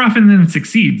fails more often than it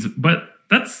succeeds, but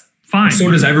that's fine. So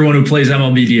does everyone who plays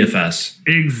MLB DFS.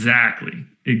 Exactly.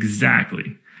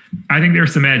 I think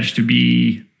there's some edge to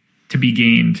be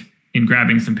gained in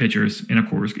grabbing some pitchers in a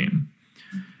Coors game.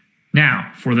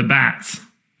 Now, for the bats.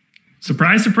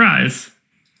 Surprise, surprise.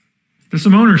 There's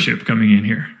some ownership coming in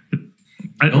here.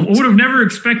 I would have never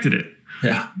expected it.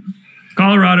 Yeah.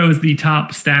 Colorado is the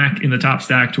top stack in the top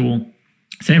stack tool.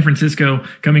 San Francisco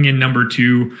coming in number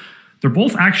 2. They're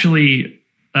both actually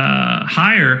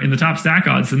higher in the top stack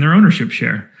odds than their ownership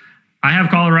share. I have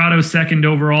Colorado second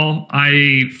overall.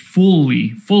 I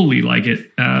fully like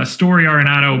it. Story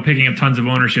Arenado picking up tons of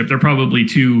ownership. They're probably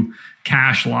 2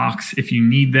 cash locks if you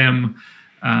need them.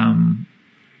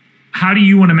 How do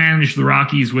you want to manage the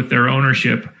Rockies with their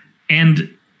ownership?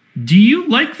 And do you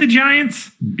like the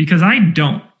Giants? Because I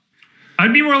don't.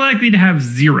 I'd be more likely to have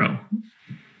 0.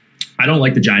 I don't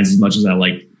like the Giants as much as I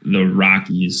like the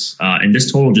Rockies. And this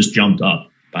total just jumped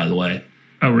up, by the way.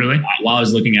 Oh, really? While I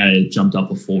was looking at it, it jumped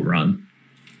up a full run.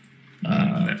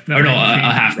 A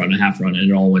half run, and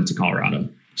it all went to Colorado.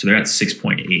 So they're at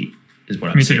 6.8 is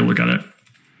what I'm saying. Let me take a look at it.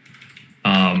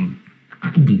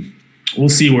 We'll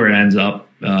see where it ends up.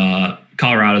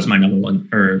 Colorado's my number 1,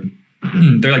 or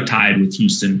they're like tied with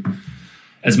Houston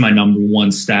as my number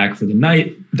 1 stack for the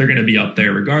night. They're going to be up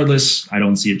there regardless. I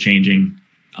don't see it changing.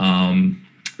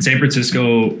 San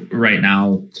Francisco right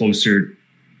now closer,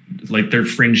 like they're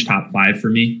fringe top 5 for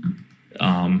me.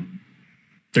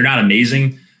 They're not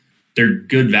amazing. They're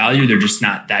good value. They're just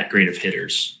not that great of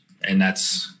hitters. And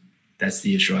that's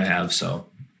the issue I have. So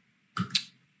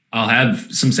I'll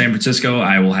have some San Francisco.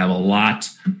 I will have a lot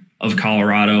of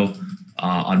Colorado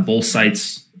on both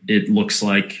sites. It looks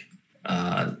like,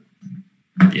 I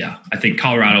think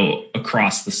Colorado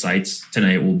across the sites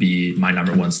tonight will be my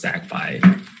number 1 stack by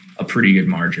a pretty good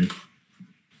margin.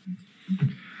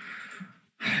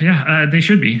 Yeah, they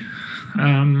should be.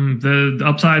 The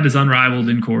upside is unrivaled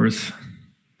in Coors,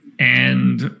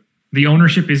 and the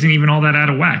ownership isn't even all that out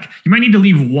of whack. You might need to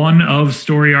leave one of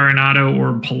Story Arenado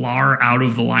or Pilar out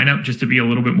of the lineup just to be a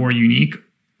little bit more unique.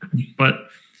 But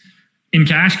in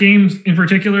cash games in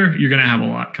particular, you're going to have a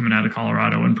lot coming out of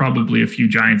Colorado and probably a few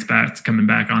Giants bats coming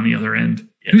back on the other end.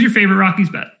 Yeah. Who's your favorite Rockies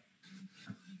bet?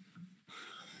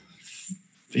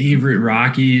 Favorite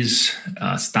Rockies?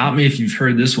 Stop me if you've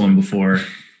heard this one before.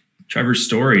 Trevor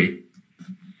Story.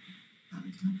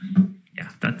 Yeah,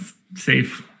 that's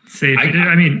safe.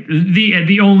 I mean,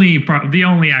 the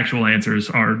only actual answers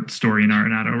are Story and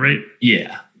Arenado, right?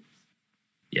 Yeah.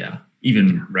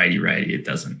 Even righty. It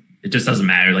just doesn't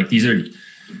matter. Like these are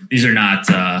not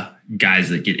guys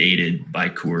that get aided by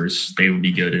Coors. They would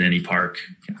be good at any park.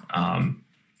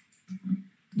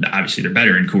 Obviously, they're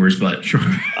better in Coors, but sure.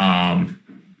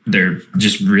 They're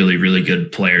just really, really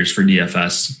good players for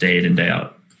DFS day in and day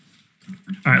out.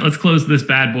 All right, let's close this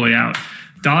bad boy out.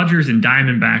 Dodgers and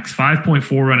Diamondbacks,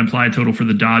 5.4 run implied total for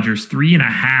the Dodgers,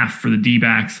 3.5 for the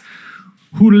D-backs.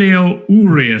 Julio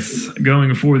Urias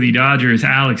going for the Dodgers,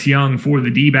 Alex Young for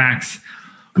the D-backs.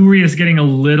 Urias getting a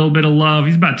little bit of love.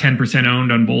 He's about 10%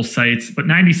 owned on both sites, but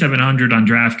 9,700 on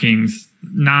DraftKings.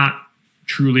 Not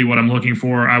truly what I'm looking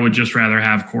for. I would just rather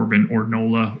have Corbin or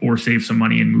Nola or save some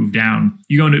money and move down.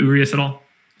 You going to Urias at all?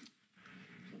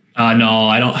 No,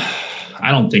 I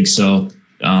don't think so.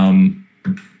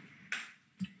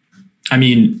 I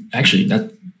mean, actually,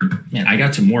 I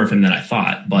got to more of him than I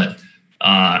thought. But,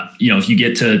 if you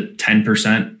get to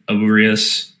 10% of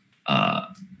Urias,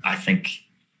 I think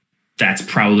that's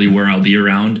probably where I'll be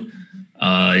around.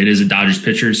 It is a Dodgers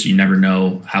pitcher, so you never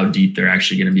know how deep they're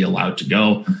actually going to be allowed to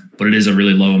go. But it is a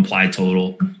really low implied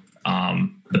total.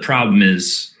 The problem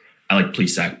is I like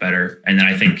Plesac better. And then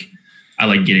I think I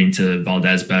like getting to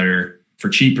Valdez better for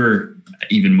cheaper,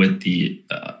 even with the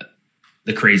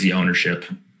crazy ownership.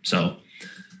 So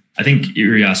I think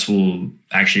Urias will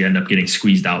actually end up getting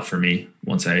squeezed out for me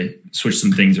once I switch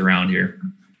some things around here.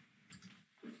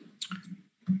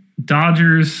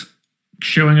 Dodgers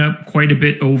showing up quite a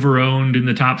bit over-owned in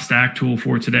the top stack tool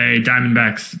for today.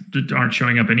 Diamondbacks aren't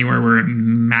showing up anywhere where it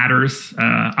matters.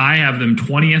 I have them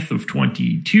 20th of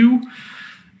 22,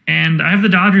 and I have the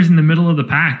Dodgers in the middle of the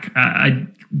pack.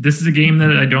 This is a game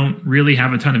that I don't really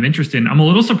have a ton of interest in. I'm a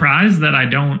little surprised that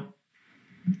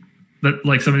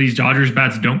like some of these Dodgers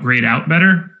bats don't grade out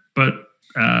better, but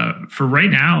for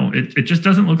right now, it just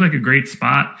doesn't look like a great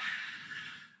spot.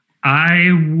 I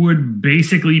would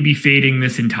basically be fading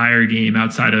this entire game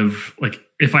outside of like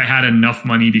if I had enough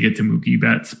money to get to Mookie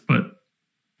bets, but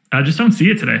I just don't see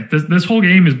it today. This whole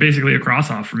game is basically a cross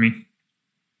off for me.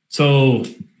 So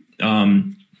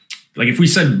like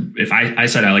if I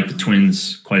said I like the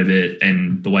Twins quite a bit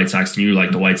and the White Sox, and you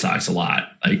like the White Sox a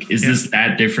lot, like is this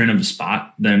that different of a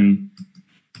spot than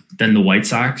the White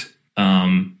Sox?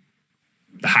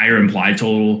 The higher implied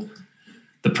total,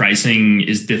 the pricing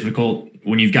is difficult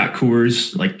when you've got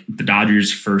Coors. Like the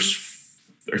Dodgers' first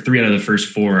or 3 out of the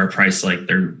first 4 are priced like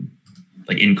they're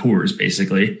like in Coors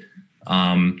basically.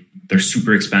 They're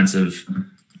super expensive,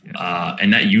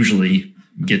 and that usually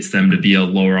gets them to be a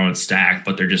lower owned stack,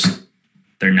 but they're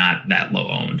not that low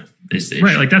owned.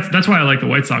 Right, like that's why I like the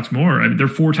White Sox more. I mean, they're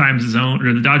 4 times as owned,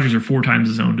 or the Dodgers are 4 times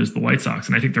as owned as the White Sox,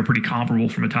 and I think they're pretty comparable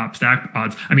from a top stack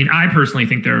odds. I mean, I personally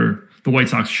think the White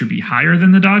Sox should be higher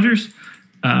than the Dodgers.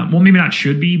 Well, maybe not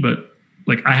should be, but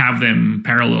like I have them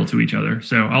parallel to each other,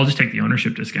 so I'll just take the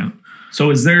ownership discount.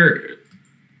 So is there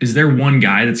one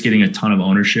guy that's getting a ton of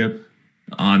ownership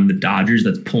on the Dodgers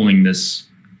that's pulling this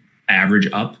average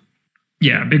up?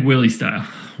 Yeah, Big Willie style.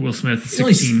 Will Smith,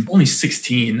 16. Only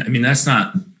 16. I mean, that's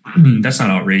not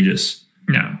outrageous.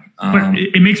 No. But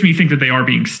it makes me think that they are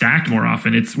being stacked more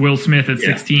often. It's Will Smith at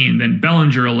 16, then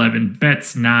Bellinger 11,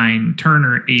 Betts 9,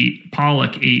 Turner 8,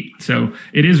 Pollock 8. So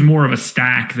it is more of a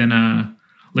stack than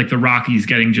like the Rockies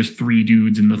getting just 3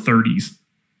 dudes in the 30s.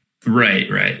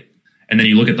 Right. And then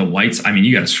you look at the Whites. I mean,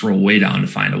 you got to scroll way down to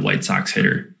find a White Sox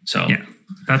hitter. So yeah,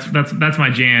 that's my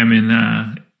jam in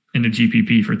the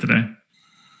GPP for today.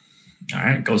 All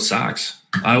right, go Sox.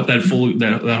 I hope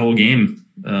that whole game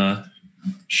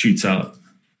shoots out.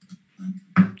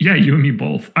 Yeah, you and me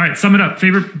both. All right, sum it up.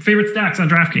 Favorite stacks on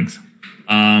DraftKings.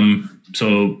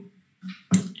 So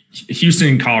Houston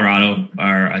and Colorado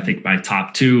are, I think, my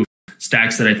top 2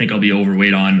 stacks that I think I'll be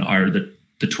overweight on are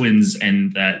the Twins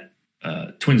and that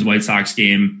Twins White Sox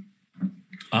game.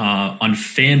 On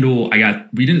FanDuel,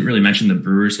 we didn't really mention the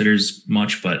Brewers hitters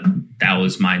much, but that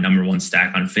was my number 1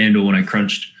 stack on FanDuel when I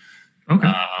crunched.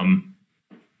 Okay.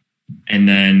 And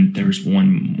then there was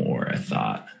one more, I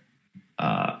thought.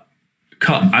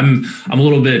 I'm a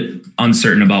little bit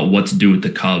uncertain about what to do with the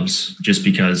Cubs, just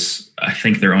because I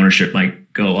think their ownership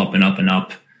might go up and up and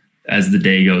up as the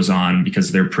day goes on,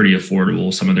 because they're pretty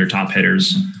affordable, some of their top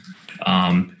hitters.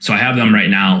 So I have them right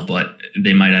now, but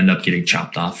they might end up getting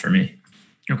chopped off for me.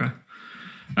 Okay.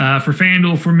 For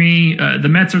FanDuel, for me, the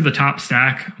Mets are the top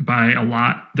stack by a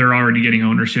lot. They're already getting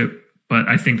ownership, but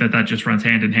I think that just runs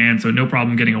hand in hand. So no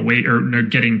problem getting away or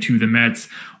getting to the Mets.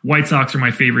 White Sox are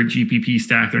my favorite GPP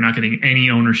stack. They're not getting any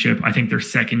ownership. I think they're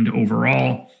second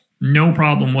overall. No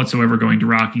problem whatsoever going to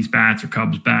Rockies bats or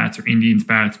Cubs bats or Indians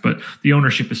bats, but the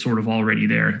ownership is sort of already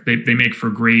there. They make for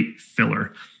great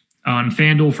filler. On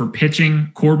FanDuel for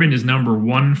pitching, Corbin is number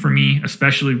 1 for me,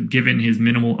 especially given his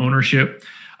minimal ownership.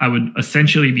 I would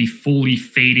essentially be fully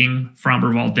fading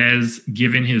Framber Valdez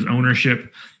given his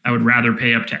ownership. I would rather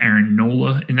pay up to Aaron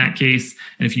Nola in that case.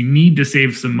 And if you need to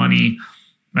save some money,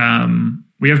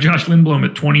 we have Josh Lindblom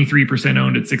at 23%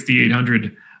 owned at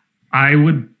 6,800. I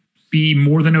would be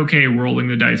more than okay rolling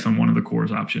the dice on one of the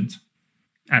Coors options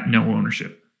at no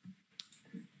ownership.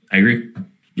 I agree.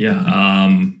 Yeah.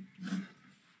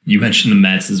 You mentioned the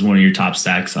Mets as one of your top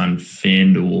stacks on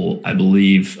FanDuel, I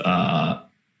believe.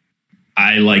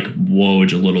 I like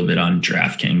Woj a little bit on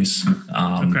DraftKings.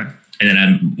 Okay. And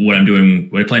then what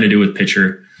I plan to do with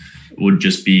pitcher would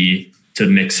just be to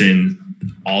mix in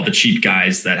all the cheap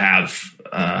guys that have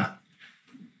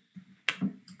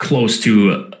close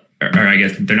to, or I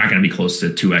guess they're not going to be close to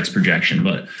 2x projection,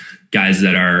 but guys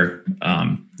that are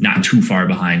not too far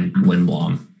behind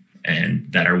Lindblom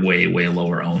and that are way, way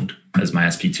lower owned as my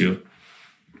SP2.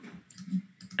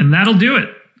 And that'll do it.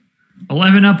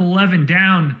 11 up, 11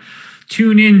 down.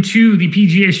 Tune in to the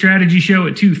PGA Strategy Show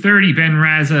at 2:30. Ben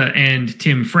Raza and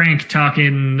Tim Frank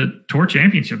talking the Tour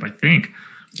Championship, I think.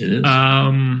 It is.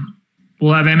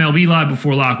 We'll have MLB live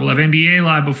before lock. We'll have NBA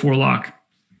live before lock.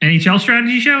 NHL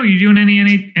Strategy Show? Are you doing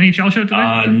any NHL show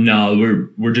today? No,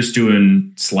 we're just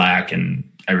doing Slack and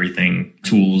everything,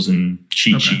 tools and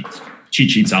cheat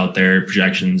sheets out there,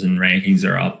 projections and rankings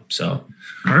are up. So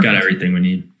Perfect. Got everything we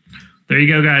need. There you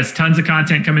go, guys. Tons of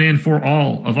content coming in for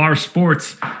all of our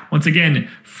sports. Once again,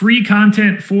 free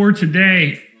content for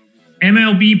today.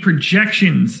 MLB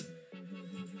projections,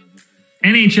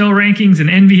 NHL rankings, and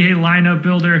NBA lineup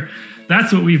builder.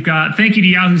 That's what we've got. Thank you to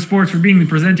Yahoo Sports for being the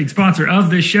presenting sponsor of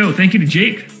this show. Thank you to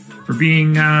Jake for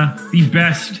being the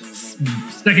best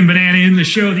second banana in the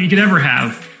show that you could ever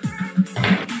have.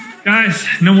 Guys,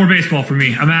 no more baseball for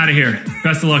me. I'm out of here.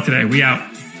 Best of luck today. We out.